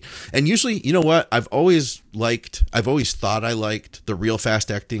state. And usually, you know what? I've always thought I liked the real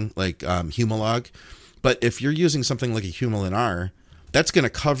fast acting, like Humalog. But if you're using something like a Humulin R, that's going to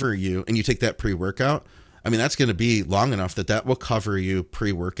cover you, and you take that pre-workout, I mean, that's going to be long enough that will cover you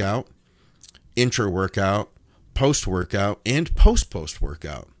pre-workout, intra-workout, post-workout, and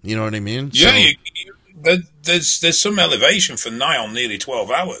post-workout. You know what I mean? Yeah, there's some elevation for nigh on nearly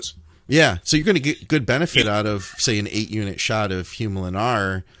 12 hours. Yeah, so you're going to get good benefit out of, say, an 8-unit shot of Humulin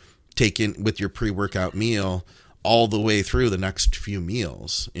R taken with your pre-workout meal all the way through the next few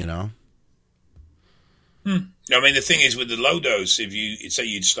meals, I mean, the thing is with the low dose, if you say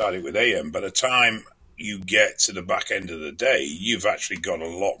you'd start it with AM, by the time you get to the back end of the day, you've actually got a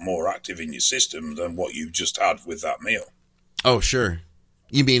lot more active in your system than what you just had with that meal. Oh, sure.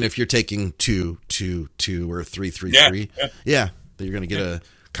 You mean if you're taking 2, 2, 2, or 3, 3, 3? Yeah, that you're going to get a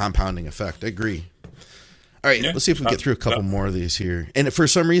compounding effect. I agree. All right, let's see if we can get through a couple more of these here. And for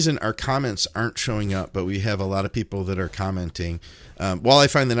some reason, our comments aren't showing up, but we have a lot of people that are commenting. While I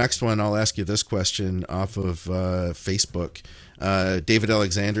find the next one, I'll ask you this question off of Facebook. David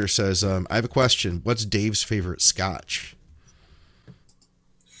Alexander says, I have a question. What's Dave's favorite scotch?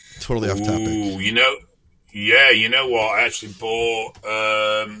 Totally off topic. You know what? I actually bought,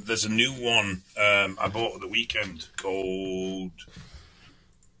 there's a new one I bought at the weekend called,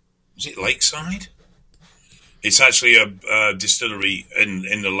 is it Lakeside? It's actually a distillery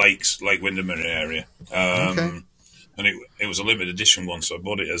in the lakes, Lake Windermere area. Okay. And it was a limited edition one, so I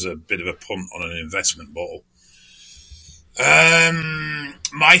bought it as a bit of a punt on an investment bottle.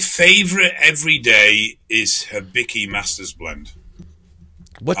 My favourite every day is Hibiki Masters Blend.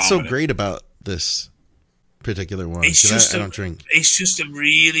 What's so great about this particular one? It's just I don't drink. It's just a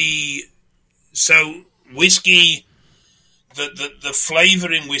really... So, whiskey... The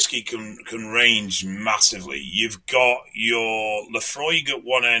flavour in whiskey can range massively. You've got your Lafroig at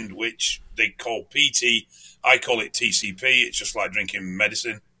one end, which they call PT. I call it TCP. It's just like drinking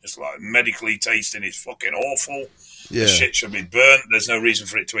medicine. It's like medically tasting. It's fucking awful. Yeah. The shit should be burnt. There's no reason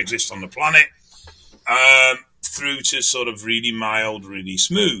for it to exist on the planet. Through to sort of really mild, really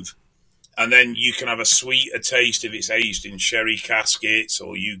smooth. And then you can have a sweeter taste if it's aged in sherry caskets,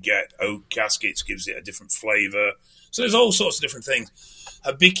 or you get oak caskets, gives it a different flavour. So there's all sorts of different things.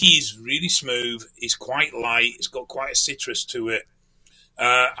 Hibiki is really smooth. It's quite light. It's got quite a citrus to it.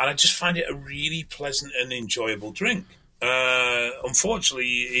 And I just find it a really pleasant and enjoyable drink. Unfortunately,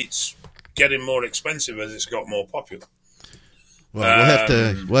 it's getting more expensive as it's got more popular. Well,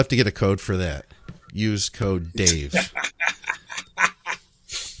 we'll have to get a code for that. Use code Dave.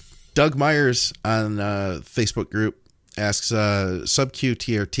 Doug Myers on Facebook group asks sub-Q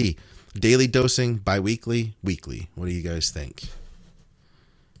TRT. Daily dosing, bi-weekly, weekly. What do you guys think?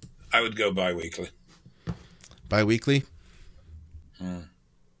 I would go bi-weekly. Bi-weekly?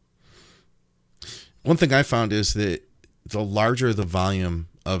 One thing I found is that the larger the volume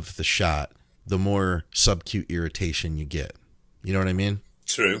of the shot, the more sub-Q irritation you get. You know what I mean?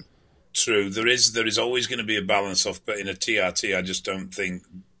 True. There is always going to be a balance off, but in a TRT, I just don't think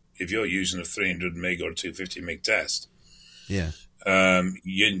if you're using a 300 mg or a 250 mg test, yeah,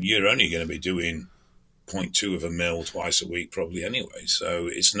 you're only going to be doing 0.2 of a mil twice a week probably anyway. So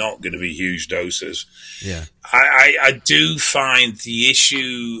it's not going to be huge doses. Yeah. I do find the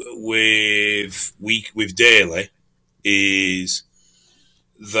issue with daily is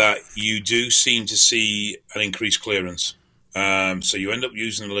that you do seem to see an increased clearance. So you end up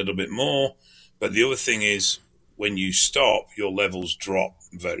using a little bit more. But the other thing is when you stop, your levels drop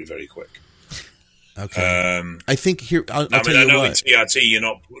very, very quick. Okay. I think here. I'll tell I you know what. in TRT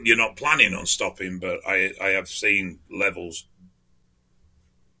you're not planning on stopping, but I have seen levels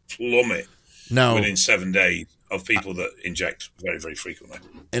plummet within 7 days of people that inject very, very frequently.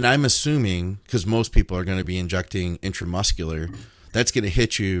 And I'm assuming because most people are going to be injecting intramuscular, that's going to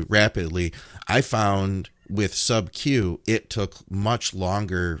hit you rapidly. I found with sub-Q, it took much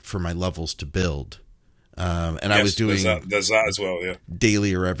longer for my levels to build. And yes, I was doing there's that as well, yeah,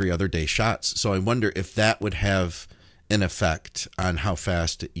 daily or every other day shots. So I wonder if that would have an effect on how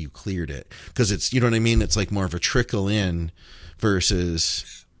fast you cleared it, because it's, you know what I mean. It's like more of a trickle in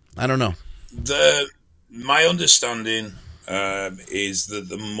versus, I don't know. My understanding is that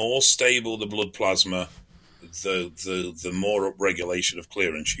the more stable the blood plasma, the more upregulation of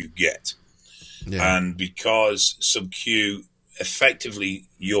clearance you get, and because sub-Q. Effectively,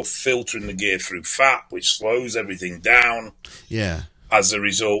 you're filtering the gear through fat, which slows everything down. Yeah. As a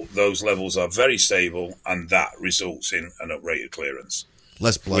result, those levels are very stable, and that results in an uprated clearance.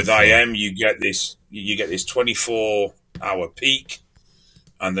 Less blood with flow. IM, you get this 24-hour peak,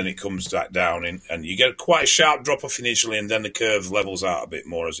 and then it comes back down, and you get quite a sharp drop off initially, and then the curve levels out a bit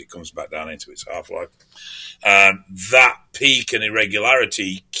more as it comes back down into its half-life. That peak and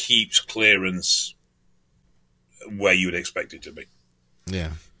irregularity keeps clearance where you would expect it to be. Yeah.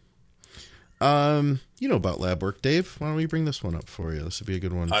 You know about lab work, Dave. Why don't we bring this one up for you? This would be a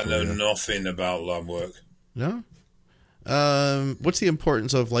good one. I know nothing about lab work. No? What's the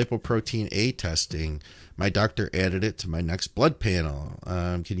importance of lipoprotein A testing? My doctor added it to my next blood panel.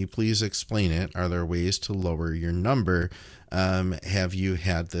 Can you please explain it? Are there ways to lower your number? Have you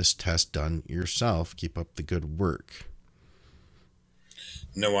had this test done yourself? Keep up the good work.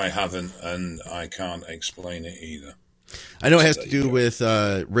 No, I haven't, and I can't explain it either. I know it has to do with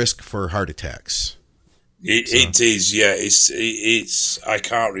risk for heart attacks. It is, yeah. It's. I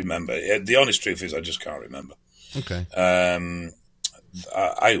can't remember. The honest truth is, I just can't remember. Okay. I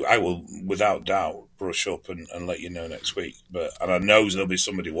will, without doubt, brush up and let you know next week. And I know there'll be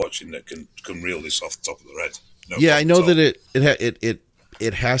somebody watching that can reel this off the top of their head. No, yeah, I know that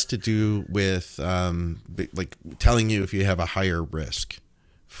it has to do with like telling you if you have a higher risk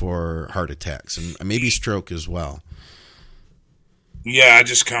for heart attacks and maybe stroke as well. Yeah, I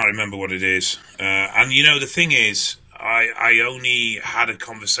just can't remember what it is. And you know, the thing is, I only had a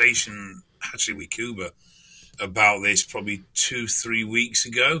conversation actually with Cuba about this probably 2-3 weeks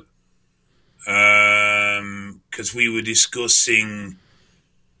ago, because we were discussing.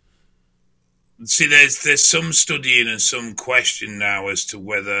 See, there's some studying and some question now as to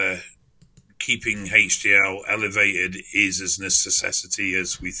whether keeping HDL elevated is as necessity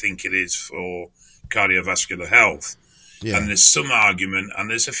as we think it is for cardiovascular health. Yeah. And there's some argument, and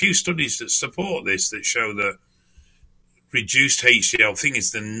there's a few studies that support this that show that reduced HDL, thing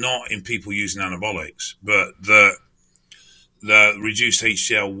is they're not in people using anabolics, but the reduced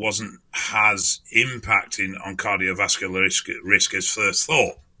HDL wasn't as impacting on cardiovascular risk as first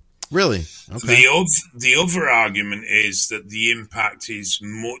thought. Really? Okay. The other argument is that the impact is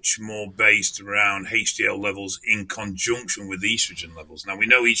much more based around HDL levels in conjunction with estrogen levels. Now, we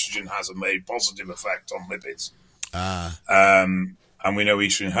know estrogen has a very positive effect on lipids. And we know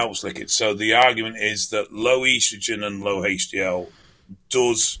estrogen helps lipids. So the argument is that low estrogen and low HDL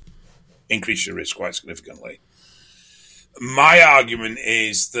does increase your risk quite significantly. My argument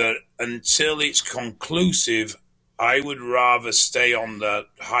is that until it's conclusive, I would rather stay on the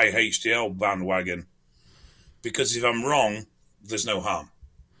high HDL bandwagon, because if I'm wrong, there's no harm.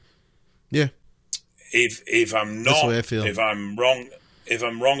 Yeah. If I'm not, if I'm wrong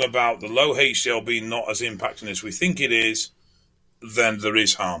about the low HDL being not as impacting as we think it is, then there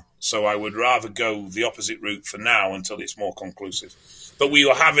is harm. So I would rather go the opposite route for now until it's more conclusive. But we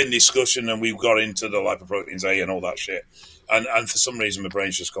were having discussion and we got into the lipoproteins A and all that shit. And for some reason, my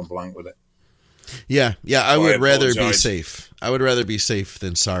brain's just gone blank with it. Yeah. I would rather be safe. I would rather be safe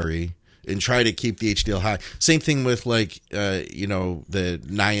than sorry, and try to keep the HDL high. Same thing with the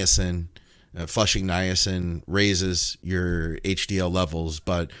niacin. Flushing niacin raises your HDL levels,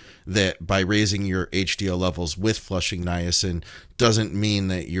 but that by raising your HDL levels with flushing niacin doesn't mean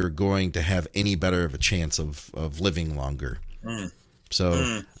that you're going to have any better of a chance of living longer.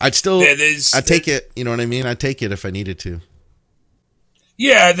 So I'd take it. You know what I mean? I'd take it if I needed to.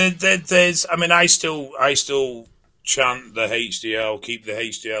 Yeah, there's. I mean, I still chant the HDL, keep the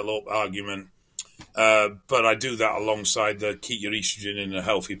HDL up argument, but I do that alongside the keep your estrogen in a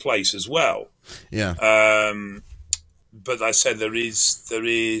healthy place as well. Yeah. But I said there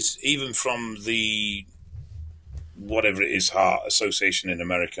is even from the whatever it is Heart Association in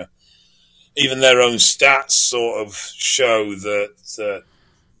America, even their own stats sort of show that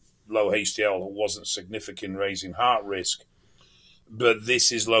low HDL wasn't significant in raising heart risk. But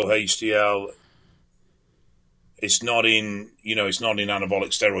this is low HDL. It's not in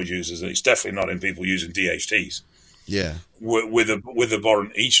anabolic steroid users. It's definitely not in people using DHTs. Yeah. With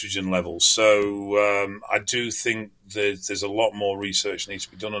abhorrent estrogen levels. So I do think that there's a lot more research needs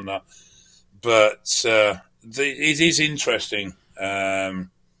to be done on that. But it is interesting that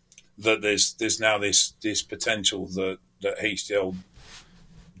there's now this potential that HDL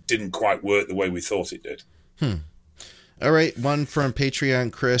didn't quite work the way we thought it did. All right, one from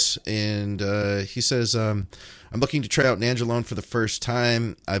Patreon, Chris, and he says, I'm looking to try out Nandrolone for the first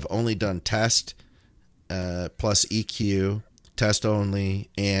time. I've only done test plus EQ, test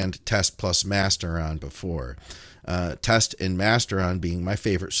only, and test plus Masteron before. Test and Masteron being my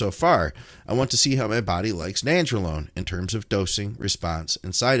favorite so far. I want to see how my body likes Nandrolone in terms of dosing, response,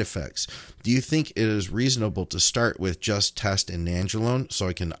 and side effects. Do you think it is reasonable to start with just test and Nandrolone so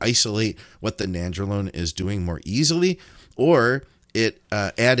I can isolate what the Nandrolone is doing more easily, or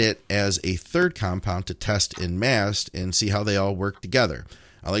add it as a third compound to test and mast and see how they all work together?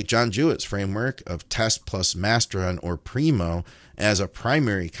 I like John Jewett's framework of test plus Masteron or Primo as a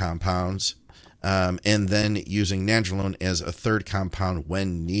primary compounds, and then using Nandrolone as a third compound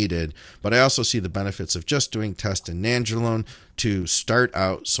when needed. But I also see the benefits of just doing test and Nandrolone to start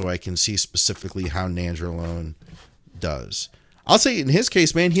out so I can see specifically how Nandrolone does. I'll say in his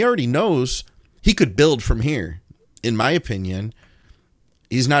case, man, he already knows he could build from here. In my opinion,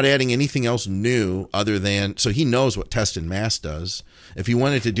 he's not adding anything else new other than, so he knows what test and mast does. If he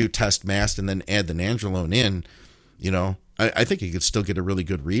wanted to do test mast and then add the Nandrolone in, I think he could still get a really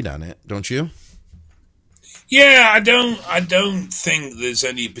good read on it, don't you? Yeah, I don't think there's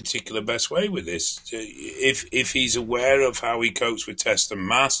any particular best way with this. If he's aware of how he copes with test and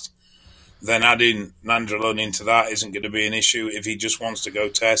mast, then adding Nandrolone into that isn't going to be an issue. If he just wants to go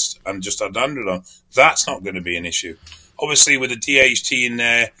test and just add Nandrolone, that's not going to be an issue. Obviously, with the DHT in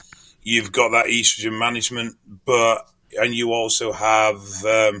there, you've got that estrogen management, and you also have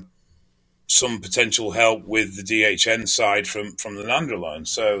some potential help with the DHN side from the Nandrolone.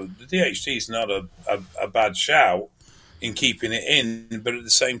 So the DHT is not a bad shout in keeping it in, but at the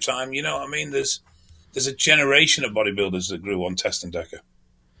same time, you know what I mean? There's a generation of bodybuilders that grew on test and Deca.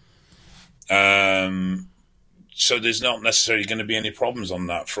 So there's not necessarily going to be any problems on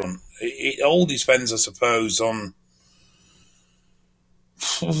that front. It all depends, I suppose, on...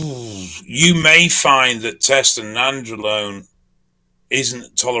 You may find that test and Nandrolone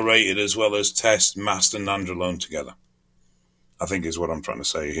isn't tolerated as well as test, mast, and Nandrolone together, I think is what I'm trying to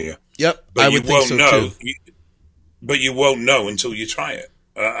say here. Yep, but I would think so too. But you won't know until you try it,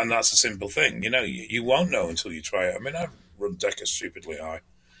 and that's a simple thing. You won't know until you try it. I mean, I've run Deca stupidly high,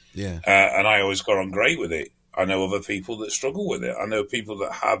 and I always got on great with it. I know other people that struggle with it. I know people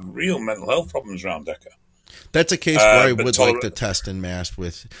that have real mental health problems around Deca. That's a case where I would like to test and mast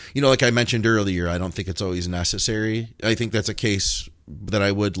with, like I mentioned earlier, I don't think it's always necessary. I think that's a case that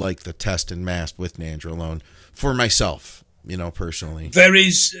I would like the test and mast with Nandrolone for myself, personally. There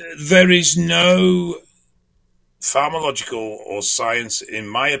is no pharmacological or science, in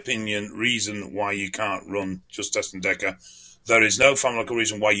my opinion, reason why you can't run just test and Deca. There is no pharmacological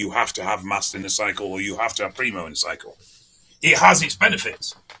reason why you have to have mast in the cycle or you have to have Primo in the cycle. It has its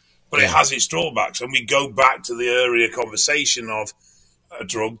benefits, but it has its drawbacks. And we go back to the earlier conversation of a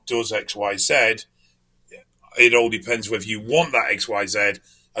drug does X, Y, Z. It all depends whether you want that X, Y, Z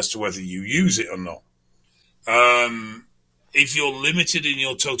as to whether you use it or not. If you're limited in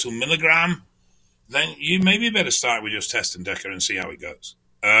your total milligram, then you maybe better start with just test and Deca and see how it goes.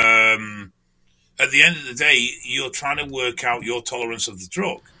 At the end of the day, you're trying to work out your tolerance of the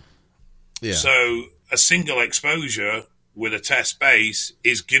drug. Yeah. So a single exposure with a test base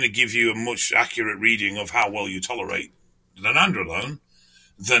is going to give you a much accurate reading of how well you tolerate the Nandrolone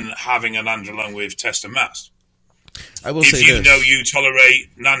than having a Nandrolone with test and mast. I will say this. If you know you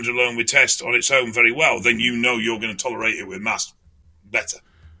tolerate Nandrolone with test on its own very well, then you know you're going to tolerate it with mast better.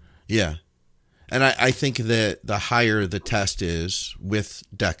 Yeah. And I think that the higher the test is with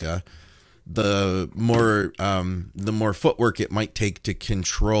Deca, the more footwork it might take to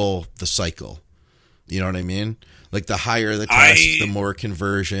control the cycle. You know what I mean? Like the higher the test, the more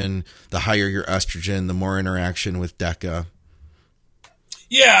conversion, the higher your estrogen, the more interaction with Deca.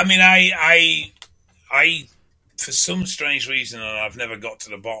 Yeah, I mean, I, for some strange reason, and I've never got to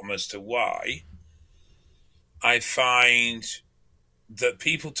the bottom as to why, I find that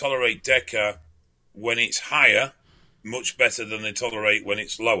people tolerate Deca when it's higher much better than they tolerate when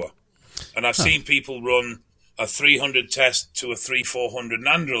it's lower. And I've seen people run a 300 test to a 400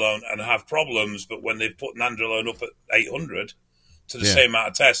 nandrolone and have problems, but when they've put nandrolone up at 800 to the same amount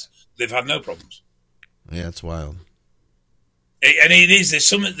of tests, they've had no problems. Yeah, it's wild. And it is.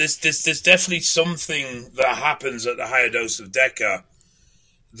 There's definitely something that happens at the higher dose of Deca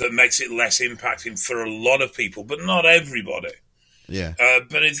that makes it less impacting for a lot of people, but not everybody. Yeah.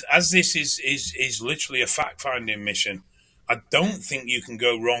 But as this is literally a fact-finding mission, I don't think you can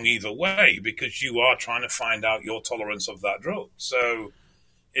go wrong either way because you are trying to find out your tolerance of that drug. So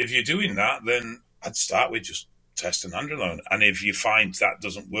if you're doing that, then I'd start with just testing nandrolone. And if you find that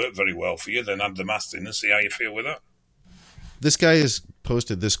doesn't work very well for you, then add the mast in and see how you feel with that. This guy has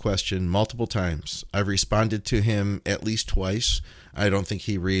posted this question multiple times. I've responded to him at least twice. I don't think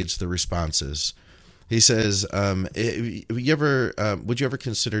he reads the responses. He says, would you ever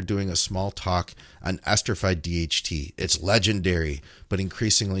consider doing a small talk on esterified DHT? It's legendary, but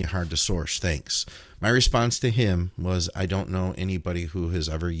increasingly hard to source. Thanks. My response to him was, I don't know anybody who has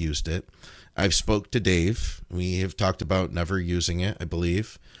ever used it. I've spoke to Dave. We have talked about never using it, I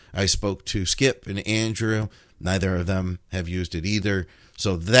believe. I spoke to Skip and Andrew. Neither of them have used it either.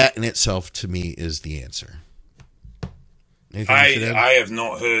 So that in itself, to me, is the answer. I have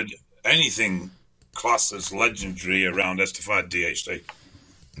not heard anything classed as legendary around esterified DHT.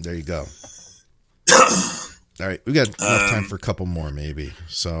 There you go. All right, we got enough time for a couple more, maybe.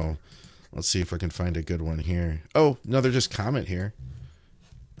 So let's see if I can find a good one here. Oh, another just comment here.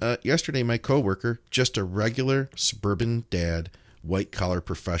 Yesterday, my coworker, just a regular suburban dad, white-collar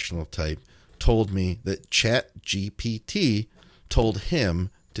professional type, told me that ChatGPT told him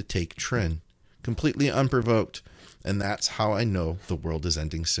to take Trin, completely unprovoked, and that's how I know the world is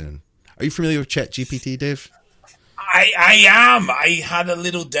ending soon. Are you familiar with ChatGPT, Dave? I am. I had a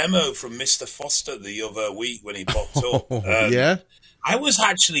little demo from Mr. Foster the other week when he popped up. Yeah? I was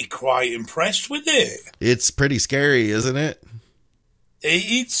actually quite impressed with it. It's pretty scary, isn't it?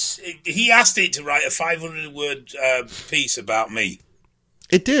 He asked it to write a 500-word piece about me.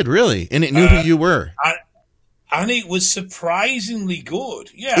 It did, really, and it knew who you were. And it was surprisingly good.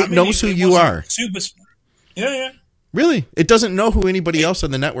 Yeah, it knows who you are. Super. Yeah. Really? It doesn't know who anybody else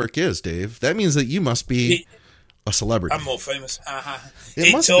on the network is, Dave. That means that you must be a celebrity. I'm more famous.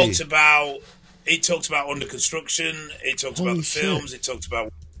 It talks about under construction. It talks about the films. It talks about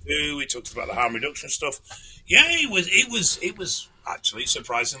what we do. It talks about the harm reduction stuff. Yeah, it was actually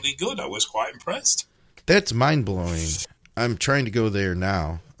surprisingly good. I was quite impressed. That's mind blowing. I'm trying to go there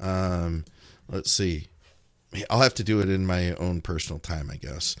now. Let's see. I'll have to do it in my own personal time, I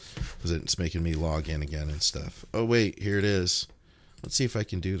guess, because it's making me log in again and stuff. Oh, wait, here it is. Let's see if I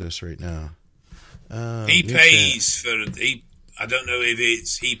can do this right now. He pays for it. I don't know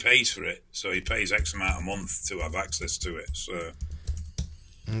if he pays for it, so he pays X amount a month to have access to it. So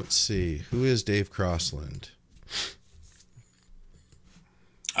let's see. Who is Dave Crossland?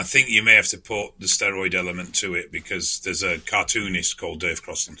 I think you may have to put the steroid element to it because there's a cartoonist called Dave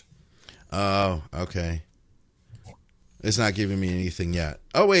Crossland. Oh, okay. It's not giving me anything yet.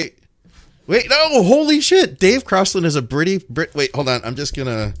 Oh, wait, no, holy shit. Dave Crossland is a Brit. Wait, hold on. I'm just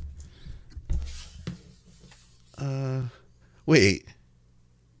going to... Wait.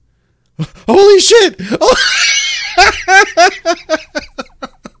 Holy shit.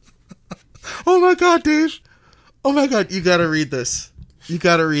 Oh, my God, Dave. Oh, my God. You got to read this.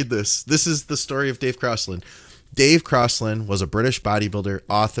 This is the story of Dave Crossland. Dave Crossland was a British bodybuilder,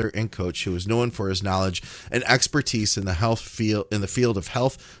 author, and coach who was known for his knowledge and expertise in the field of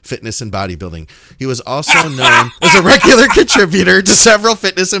health, fitness, and bodybuilding. He was also known as a regular contributor to several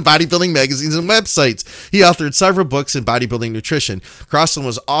fitness and bodybuilding magazines and websites. He authored several books in bodybuilding nutrition. Crossland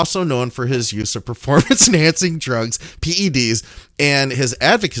was also known for his use of performance-enhancing drugs, PEDs, and his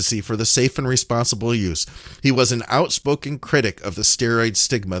advocacy for the safe and responsible use. He was an outspoken critic of the steroid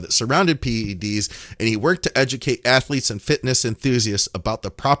stigma that surrounded PEDs, and he worked to educate athletes and fitness enthusiasts about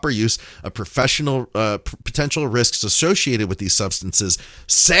the proper use of professional potential risks associated with these substances.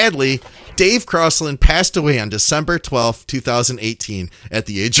 Sadly, Dave Crossland passed away on December 12th, 2018 at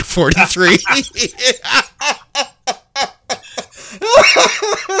the age of 43.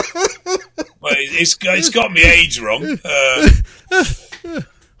 Well, it's got me age wrong.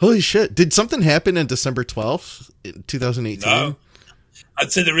 Holy shit. Did something happen on December 12th, 2018? No.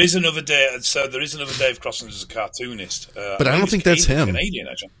 I'd say there is another day. So there is another Dave Crossland as a cartoonist. But I don't think that's him. Canadian,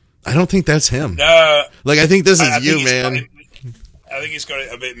 actually. I don't think that's him. No. Like, I think this is you, man. I think it's got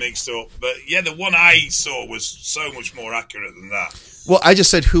it a bit mixed up. But yeah, the one I saw was so much more accurate than that. Well, I just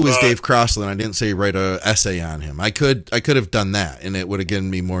said who is Dave Crossland. I didn't say write an essay on him. I could have done that, and it would have given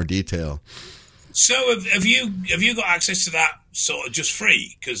me more detail. So have you got access to that sort of just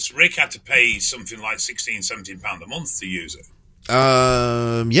free? Because Rick had to pay something like £16-17 a month to use it.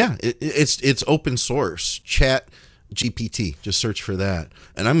 Yeah, it's open source. Chat GPT. Just search for that,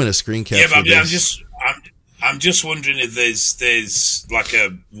 and I'm going to screen capture. Yeah, but I'm just wondering if there's like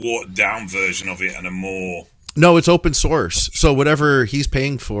a watered down version of it and a more. No, it's open source. So whatever he's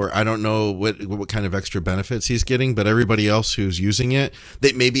paying for, I don't know what kind of extra benefits he's getting, but everybody else who's using it,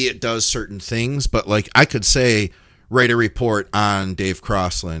 that maybe it does certain things, but like I could say, write a report on Dave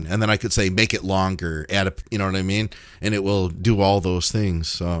Crossland, and then I could say make it longer, add a, you know what I mean, and it will do all those things.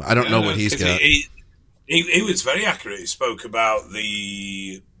 So I don't know what he's got. He was very accurate. He spoke about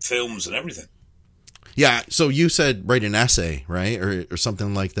the films and everything. Yeah. So you said write an essay, right, or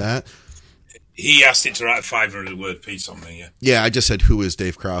something like that. He asked it to write a 500-word piece on me, yeah. Yeah, I just said, who is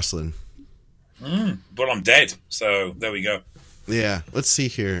Dave Crossland? But I'm dead, so there we go. Yeah, let's see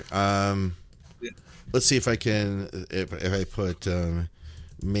here. Let's see if I can, if I put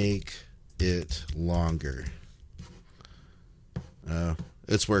make it longer.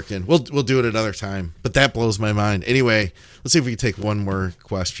 It's working. We'll do it another time, but that blows my mind. Anyway, let's see if we can take one more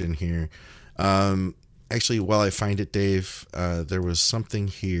question here. Actually, while I find it, Dave, there was something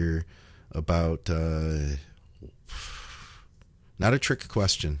here about not a trick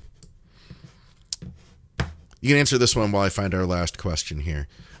question. You can answer this one while I find our last question here.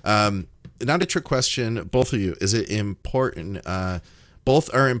 Not a trick question, both of you. Is it important?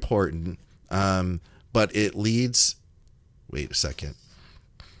 Both are important, but it leads. Wait a second.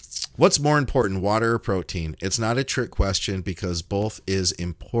 What's more important, water or protein? It's not a trick question because both is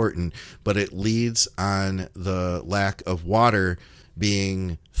important, but it leads on the lack of water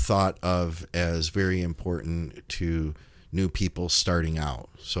being thought of as very important to new people starting out.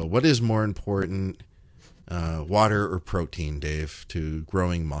 So what is more important, water or protein, Dave, to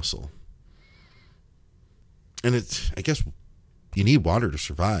growing muscle? And it's, I guess, you need water to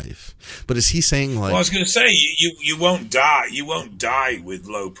survive. But is he saying like... Well, I was going to say, you won't die. You won't die with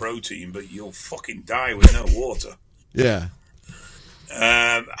low protein, but you'll fucking die with no water. Yeah.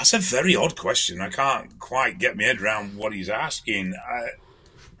 That's a very odd question. I can't quite get my head around what he's asking.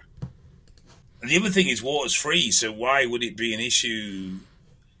 The other thing is water's free, so why would it be an issue?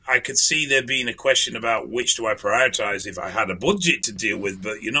 I could see there being a question about which do I prioritize if I had a budget to deal with,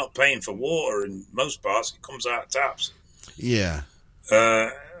 but you're not paying for water in most parts. It comes out of taps. Yeah.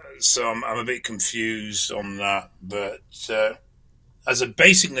 So I'm a bit confused on that. But as a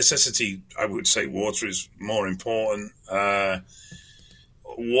basic necessity, I would say water is more important.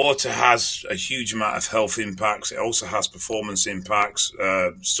 Water has a huge amount of health impacts. It also has performance impacts.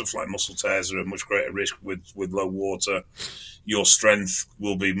 Stuff like muscle tears are a much greater risk with low water. Your strength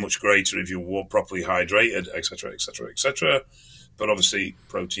will be much greater if you're properly hydrated, etc., etc., etc. But obviously,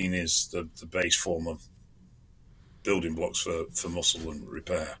 protein is the base form of building blocks for muscle and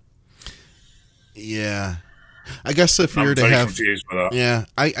repair. Yeah. I guess if you were to have... confused with that. Yeah.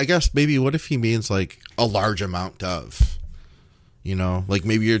 I guess maybe what if he means like a large amount of... You know, like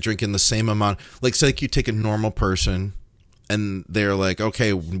maybe you're drinking the same amount. Like, say, like you take a normal person and they're like,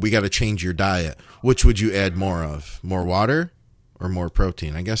 okay, we got to change your diet. Which would you add more of? More water or more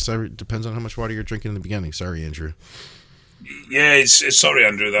protein? I guess it depends on how much water you're drinking in the beginning. Sorry, Andrew. Yeah, sorry,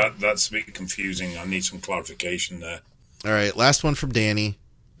 Andrew. That's a bit confusing. I need some clarification there. All right, last one from Danny.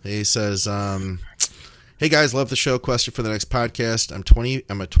 He says, hey guys, love the show. Question for the next podcast.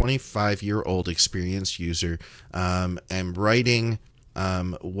 I'm a 25-year-old experienced user. I'm writing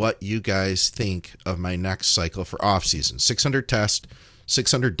what you guys think of my next cycle for off season. 600 test,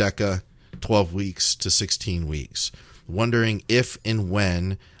 600 deca, 12 weeks to 16 weeks. Wondering if and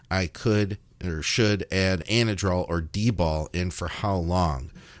when I could or should add Anadrol or D-ball in for how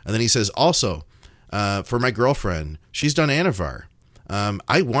long. And then he says also, for my girlfriend, she's done Anavar.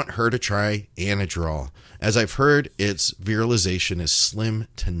 I want her to try Anadrol, as I've heard its virilization is slim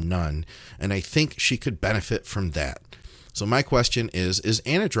to none, and I think she could benefit from that. So my question is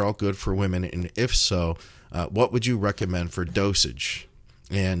Anadrol good for women, and if so, what would you recommend for dosage?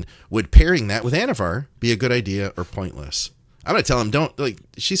 And would pairing that with Anavar be a good idea or pointless? I'm going to tell him, don't, like,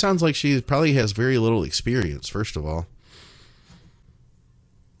 she sounds like she probably has very little experience, first of all.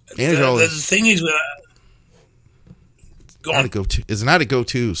 Anadrol the thing is with is not a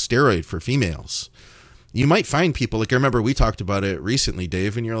go-to steroid for females. You might find people, like I remember we talked about it recently,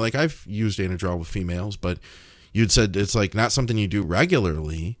 Dave, and you're like, I've used Anadrol with females, but you'd said it's like not something you do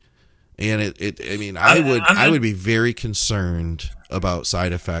regularly. And I would be very concerned about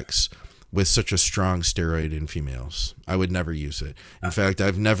side effects with such a strong steroid in females. I would never use it. In fact,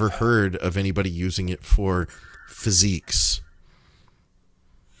 I've never heard of anybody using it for physiques.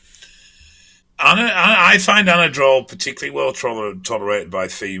 I find Anadrol particularly well tolerated by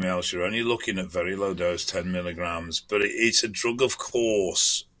females. You're only looking at very low dose, 10 milligrams, but it's a drug, of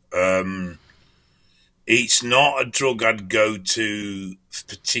course. It's not a drug I'd go to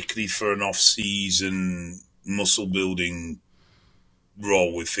particularly for an off-season muscle building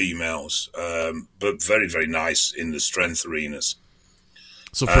role with females, but very, very nice in the strength arenas.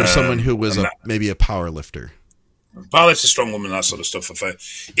 So for someone who was maybe a power lifter. Powerlifter, strong woman, that sort of stuff.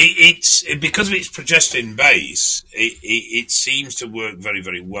 It's because of its progesterone base, it seems to work very,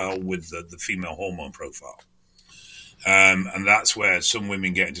 very well with the female hormone profile. And that's where some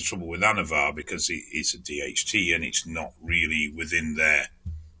women get into trouble with Anavar, because it's a DHT and it's not really within their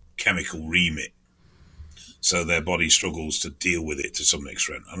chemical remit. So their body struggles to deal with it to some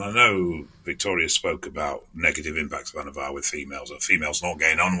extent. And I know Victoria spoke about negative impacts of Anavar with females, or females not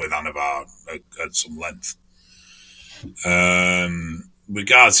getting on with Anavar at some length.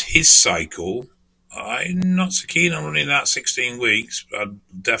 Regards his cycle, I'm not so keen on running that 16 weeks. I'd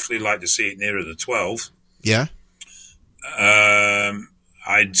definitely like to see it nearer the 12. Yeah.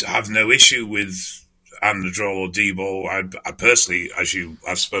 I'd have no issue with Anadrol or Debol. I personally, as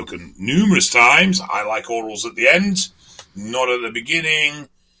I've spoken numerous times, I like orals at the end, not at the beginning.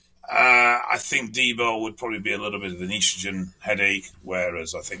 I think Debol would probably be a little bit of an estrogen headache,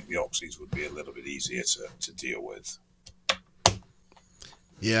 whereas I think the oxys would be a little bit easier to deal with.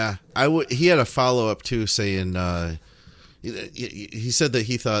 Yeah, he had a follow-up too, saying he said that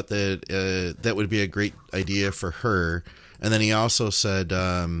he thought that that would be a great idea for her, and then he also said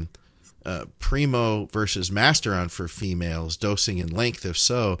Primo versus Masteron for females, dosing and length. If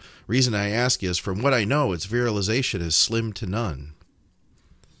so, reason I ask is, from what I know, its virilization is slim to none.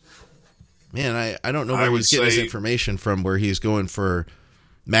 Man, I don't know where he's getting his information from, where he's going for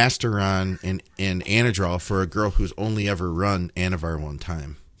Masteron and Anadrol for a girl who's only ever run Anavar one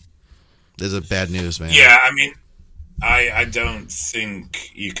time. This is bad news, man. Yeah, I mean, I don't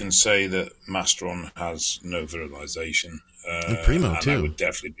think you can say that Masteron has no virilization. And Primo, too. I would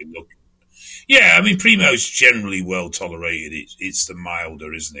definitely be looking. Yeah, I mean, Primo's generally well tolerated. It's the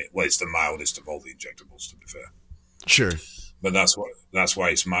milder, isn't it? Well, it's the mildest of all the injectables, to be fair. Sure. But that's why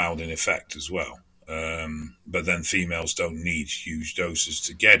it's mild in effect as well. But then females don't need huge doses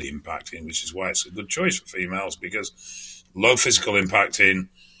to get impact in, which is why it's a good choice for females, because low physical impact in,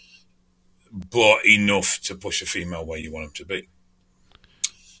 but enough to push a female where you want them to be.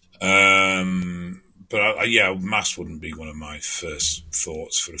 But mass wouldn't be one of my first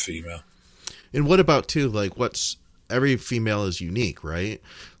thoughts for a female. And what about too, like, every female is unique, right?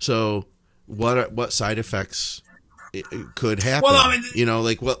 So what side effects it could happen? Well, I mean,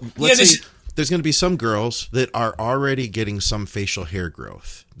 let's say there's going to be some girls that are already getting some facial hair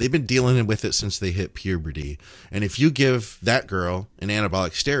growth. They've been dealing with it since they hit puberty. And if you give that girl an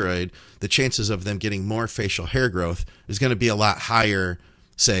anabolic steroid, the chances of them getting more facial hair growth is going to be a lot higher,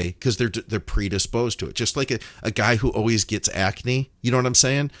 say, because they're predisposed to it. Just like a guy who always gets acne, you know what I'm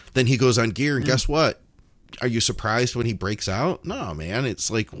saying? Then he goes on gear, and guess what? Are you surprised when he breaks out? No, man. It's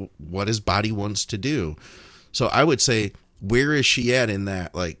like what his body wants to do. So I would say, where is she at in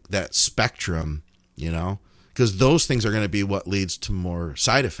that spectrum, Because those things are going to be what leads to more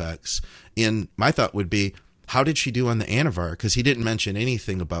side effects. And my thought would be, how did she do on the Anavar? Because he didn't mention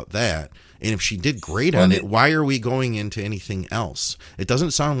anything about that. And if she did great on it, why are we going into anything else? It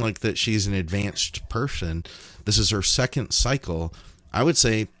doesn't sound like that she's an advanced person. This is her second cycle. I would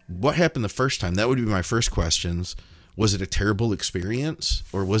say, what happened the first time? That would be my first questions. Was it a terrible experience,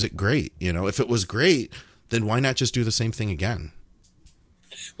 or was it great? If it was great, then why not just do the same thing again?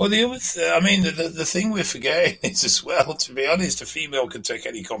 Well, the thing we're forgetting is, as well, to be honest, a female can take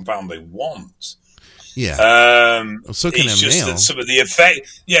any compound they want. Yeah. So can it's a just male. That some of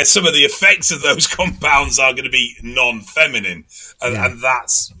the effects of those compounds are going to be non-feminine, and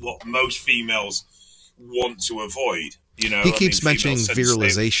that's what most females want to avoid. He keeps mentioning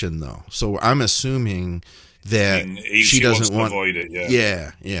virilization, though, so I'm assuming that she doesn't want to avoid it.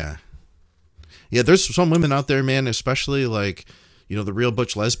 Yeah, there's some women out there, man, especially the real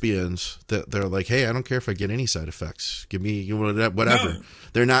butch lesbians, that they're like, hey, I don't care if I get any side effects. Give me whatever. No.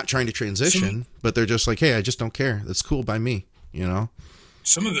 They're not trying to transition, but they're just like, hey, I just don't care. That's cool by me,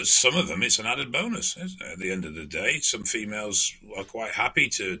 Some of them, it's an added bonus, isn't it? At the end of the day, some females are quite happy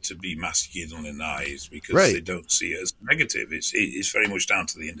to be masticated on the knives because they don't see it as negative. It's very much down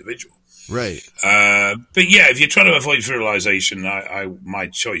to the individual. Right. But yeah, if you're trying to avoid virilization, my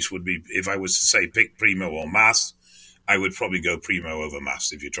choice would be, if I was to say pick Primo or Mass, I would probably go Primo over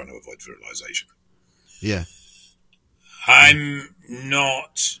Mast if you're trying to avoid virilization. Yeah. I'm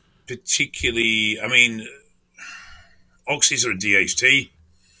not particularly. I mean, oxys are a DHT,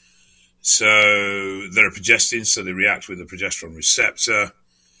 so they're a progestin, so they react with the progesterone receptor.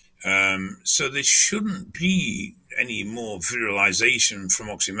 So there shouldn't be any more virilization from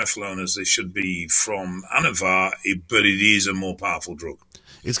oxymethylone as there should be from Anavar, but it is a more powerful drug.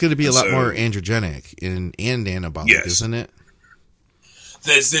 It's going to be a lot more androgenic and anabolic, yes, isn't it?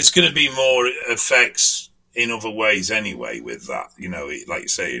 There's going to be more effects in other ways anyway with that. Like you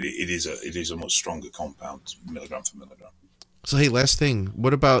say, it is a much stronger compound, milligram for milligram. So, hey, last thing.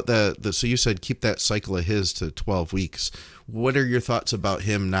 What about so you said keep that cycle of his to 12 weeks. What are your thoughts about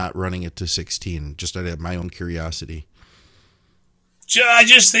him not running it to 16? Just out of my own curiosity. I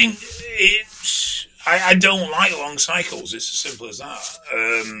just think I don't like long cycles. It's as simple as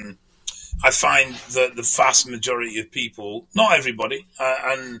that. I find that the vast majority of people, not everybody,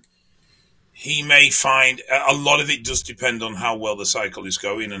 and he may find a lot of it does depend on how well the cycle is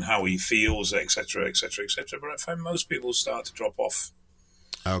going and how he feels, etc., etc., etc. But I find most people start to drop off.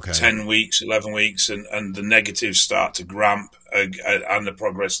 Okay. 10 weeks, 11 weeks, and the negatives start to ramp, and the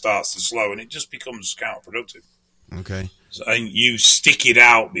progress starts to slow, and it just becomes counterproductive. Okay. And you stick it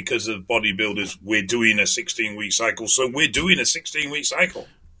out because of bodybuilders. We're doing a 16-week cycle, so we're doing a 16-week cycle.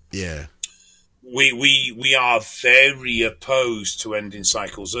 Yeah. We are very opposed to ending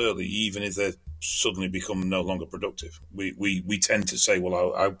cycles early, even if they suddenly become no longer productive. We tend to say,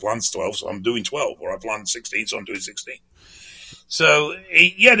 well, I planned 12, so I'm doing 12, or I planned 16, so I'm doing 16. So,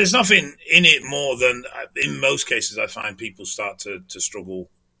 there's nothing in it more than, in most cases, I find people start to struggle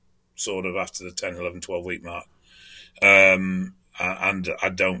sort of after the 10, 11, 12-week mark. And I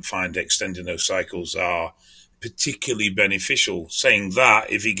don't find extending those cycles are particularly beneficial. Saying that,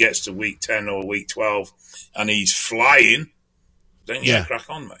 if he gets to week 10 or week 12 and he's flying, then crack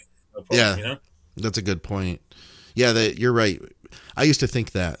on, mate. No problem, That's a good point. Yeah, you're right. I used to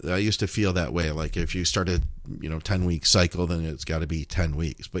think that. I used to feel that way. Like if you started, 10-week cycle, then it's got to be 10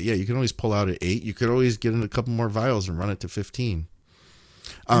 weeks. But yeah, you can always pull out at 8. You could always get in a couple more vials and run it to 15.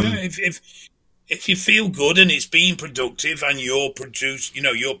 If you feel good and it's being productive and you're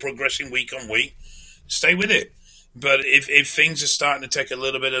progressing week on week, stay with it. But if things are starting to take a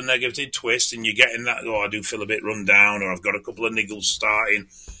little bit of negative twist and you're getting that, I do feel a bit run down, or I've got a couple of niggles starting,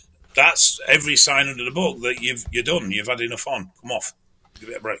 that's every sign under the book that you're done. You've had enough on. Come off. Give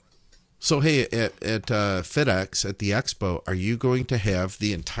it a break. So, hey, at FedEx, at the expo, are you going to have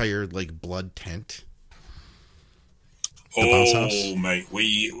the entire, blood tent? The bounce house? Mate,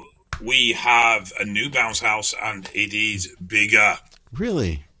 we have a new bounce house, and it is bigger.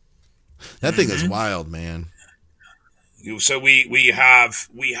 Really? That thing is wild, man. So we have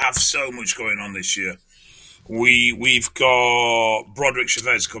so much going on this year. We've got Broderick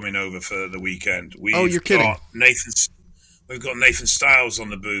Chavez coming over for the weekend. You're kidding. We've got Nathan Stiles on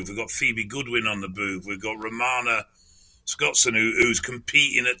the booth. We've got Phoebe Goodwin on the booth. We've got Romana Scottson, who's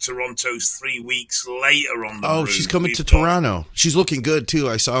competing at Toronto's 3 weeks later on the booth. She's coming to Toronto. She's looking good, too.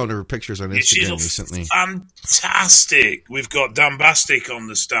 I saw her pictures on Instagram recently. Fantastic. We've got Dan Bastic on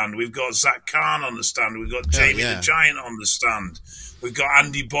the stand. We've got Zach Kahn on the stand. We've got Jamie the Giant on the stand. We've got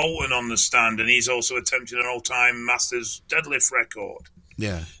Andy Bolton on the stand, and he's also attempting an all-time Masters deadlift record.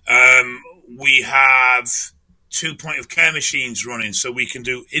 Yeah. We have 2 point-of-care machines running, so we can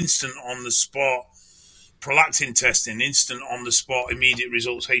do instant on-the-spot prolactin testing, instant on-the-spot immediate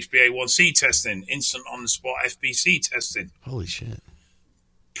results HbA1c testing, instant on-the-spot FBC testing. Holy shit.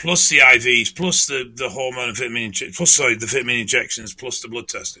 Plus the IVs, plus the hormone and vitamin the vitamin injections, plus the blood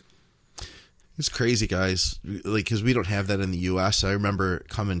testing. It's crazy, guys. Because we don't have that in the U.S. I remember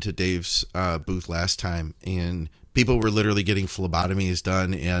coming to Dave's booth last time, and people were literally getting phlebotomies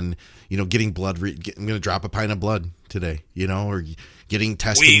done and, getting blood. I'm going to drop a pint of blood today, or getting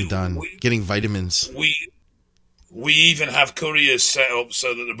testing done, getting vitamins. We even have couriers set up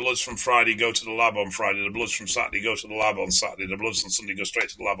so that the bloods from Friday go to the lab on Friday, the bloods from Saturday go to the lab on Saturday, the bloods on Sunday go straight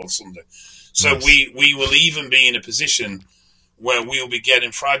to the lab on Sunday. So nice. we will even be in a position where we'll be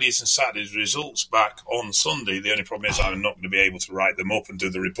getting Fridays and Saturdays results back on Sunday. The only problem is I'm not going to be able to write them up and do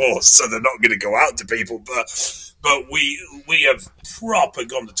the reports, so they're not going to go out to people. But we have proper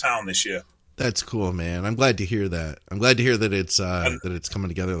gone to town this year. That's cool, man. I'm glad to hear that. I'm glad to hear that it's coming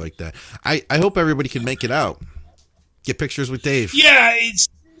together like that. I hope everybody can make it out. Get pictures with Dave. Yeah, it's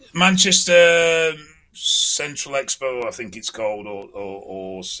Manchester Central Expo, I think it's called,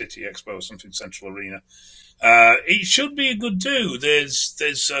 or City Expo or something, Central Arena. It should be a good do.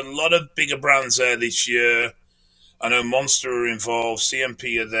 There's a lot of bigger brands there this year. I know Monster are involved,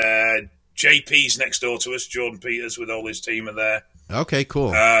 CMP are there, JP's next door to us. Jordan Peters with all his team are there. Okay,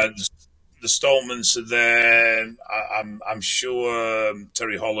 cool. The Stoltmans are there. I'm sure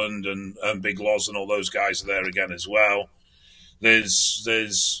Terry Holland and Big Loz and all those guys are there again as well.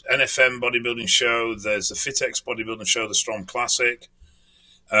 There's NFM bodybuilding show. There's the FitX bodybuilding show, the Strong Classic.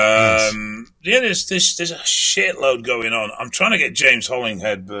 Nice. Yeah, there's a shitload going on. I'm trying to get James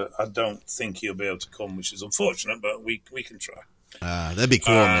Hollinghead, but I don't think he'll be able to come, which is unfortunate. But we can try. That'd be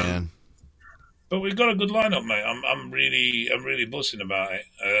cool, man. But we've got a good lineup, mate. I'm really buzzing about it,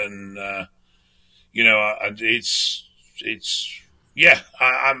 and I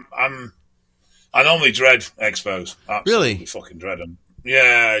normally dread expos. Absolutely Really? fucking dread them.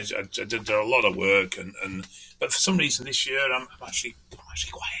 Yeah, I did a lot of work, but for some reason this year I'm actually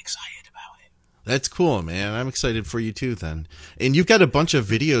quite excited about it. That's cool, man. I'm excited for you too, then. And you've got a bunch of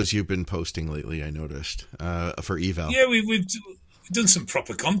videos you've been posting lately, I noticed, for eval. Yeah, we've done some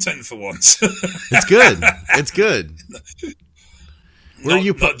proper content for once. It's good. It's good.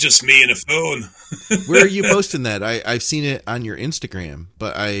 Not just me and a phone. Where are you posting that? I've seen it on your Instagram,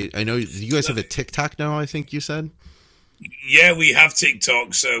 but I know you guys have a TikTok now, I think you said? Yeah, we have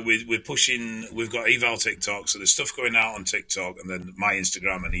TikTok, so we're pushing. We've got Eval TikTok, so there's stuff going out on TikTok, and then my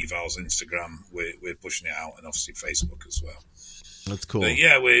Instagram and Eval's Instagram. We're pushing it out, and obviously Facebook as well. That's cool. But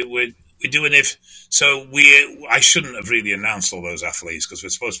yeah, we're doing it. So I shouldn't have really announced all those athletes because we're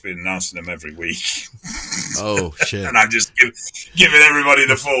supposed to be announcing them every week. Oh shit! And I'm just giving everybody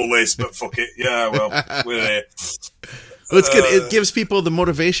the full list, but fuck it. Yeah, well, we're there. Well, it's good. It gives people the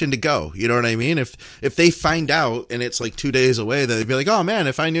motivation to go. You know what I mean? If they find out and it's like 2 days away, then they'd be like, "Oh man,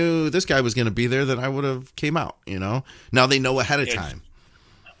 if I knew this guy was going to be there, then I would have came out." You know. Now they know ahead of time.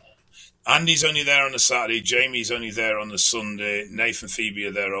 Andy's only there on the Saturday. Jamie's only there on the Sunday. Nathan and Phoebe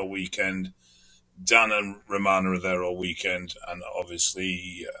are there all weekend. Dan and Romana are there all weekend, and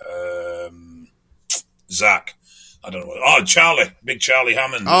obviously Zach. I don't know. Oh, Charlie, big Charlie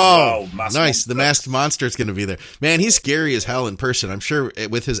Hammond. Oh, as well. nice. Monster. The Masked Monster is going to be there. Man, he's scary as hell in person. I'm sure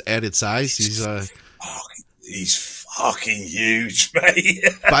with his added size, he's fucking huge, mate.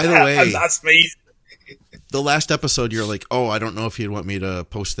 By the way, that's me. The last episode, you're like, "Oh, I don't know if you'd want me to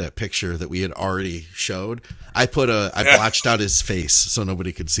post that picture that we had already showed." I blotched out his face so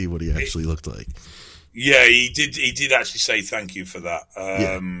nobody could see what he actually looked like. Yeah, he did actually say thank you for that.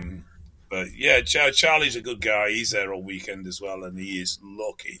 But yeah, Charlie's a good guy. He's there all weekend as well, and he is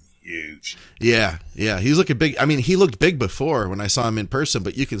looking huge. Yeah, he's looking big. I mean, he looked big before when I saw him in person,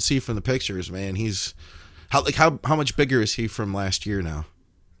 but you can see from the pictures, man. He's how much bigger is he from last year now?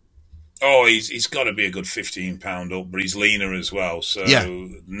 Oh, he's got to be a good 15-pound up, but he's leaner as well. So yeah.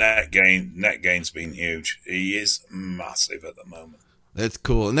 net gain's been huge. He is massive at the moment. That's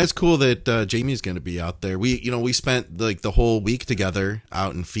cool, and that's cool that Jamie's going to be out there. We spent like the whole week together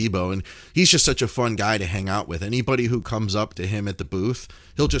out in FIBO, and he's just such a fun guy to hang out with. Anybody who comes up to him at the booth,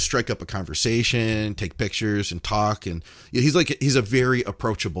 he'll just strike up a conversation, take pictures, and talk. And he's a very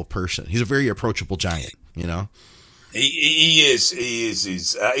approachable person. He's a very approachable giant, you know. He is.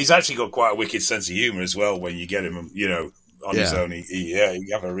 He's actually got quite a wicked sense of humor as well. When you get him, on his own, you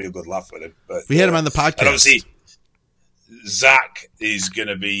have a real good laugh with him. But we had him on the podcast, and obviously Zach is going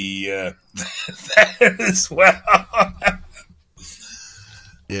to be there as well.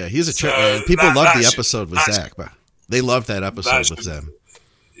 Yeah, he's a trip. People love the episode with Zach, but they love that episode with them.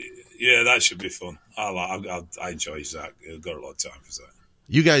 Yeah, that should be fun. I enjoy Zach. I've got a lot of time for Zach.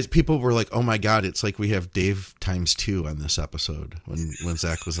 You guys, people were like, "Oh my god, it's like we have Dave times 2 on this episode when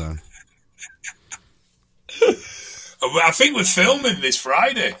Zach was on." I think we're filming this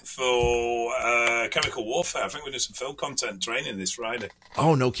Friday for Chemical Warfare. I think we're doing some film content training this Friday.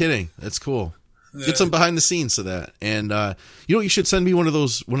 Oh, no kidding! That's cool. Yeah. Get some behind the scenes to that, and you should send me one of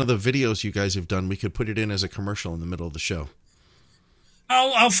the videos you guys have done. We could put it in as a commercial in the middle of the show.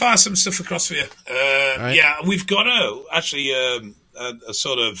 I'll fire some stuff across for you. Right. Yeah, we've got a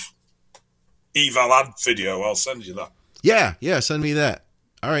sort of eval ad video. I'll send you that. Yeah, send me that.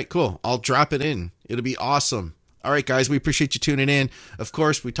 All right, cool. I'll drop it in. It'll be awesome. All right, guys, we appreciate you tuning in. Of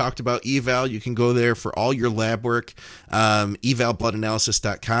course, we talked about eval. You can go there for all your lab work.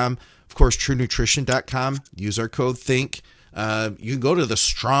 Evalbloodanalysis.com. Of course, TrueNutrition.com. Use our code THINK. You can go to the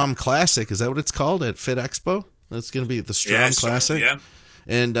Strom Classic. Is that what it's called at Fit Expo? That's going to be the Strom Classic. Yeah.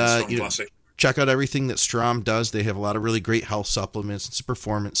 And Classic. Check out everything that Strom does. They have a lot of really great health supplements and some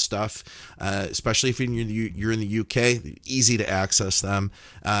performance stuff, especially if you're in the UK. Easy to access them.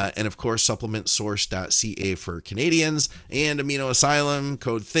 And, of course, supplementsource.ca for Canadians, and Amino Asylum,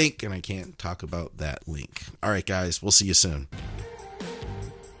 code THINK, and I can't talk about that link. All right, guys, we'll see you soon.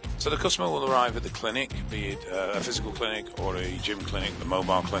 So the customer will arrive at the clinic, be it a physical clinic or a gym clinic, the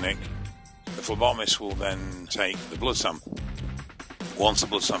mobile clinic. phlebotomist will then take the blood sample. Once the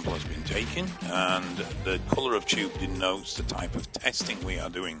blood sample has been taken and the colour of tube denotes the type of testing we are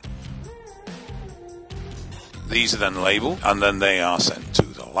doing, these are then labelled and then they are sent to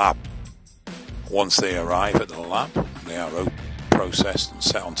the lab. Once they arrive at the lab, they are processed and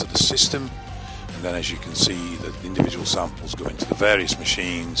set onto the system, and then as you can see, the individual samples go into the various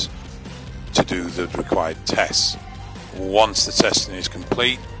machines to do the required tests. Once the testing is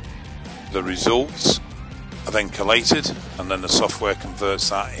complete, the results are then collated, and then the software converts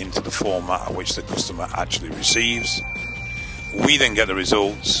that into the format at which the customer actually receives. We then get the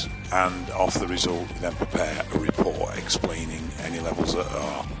results, and off the result we then prepare a report explaining any levels that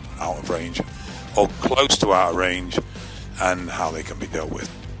are out of range or close to out of range and how they can be dealt with.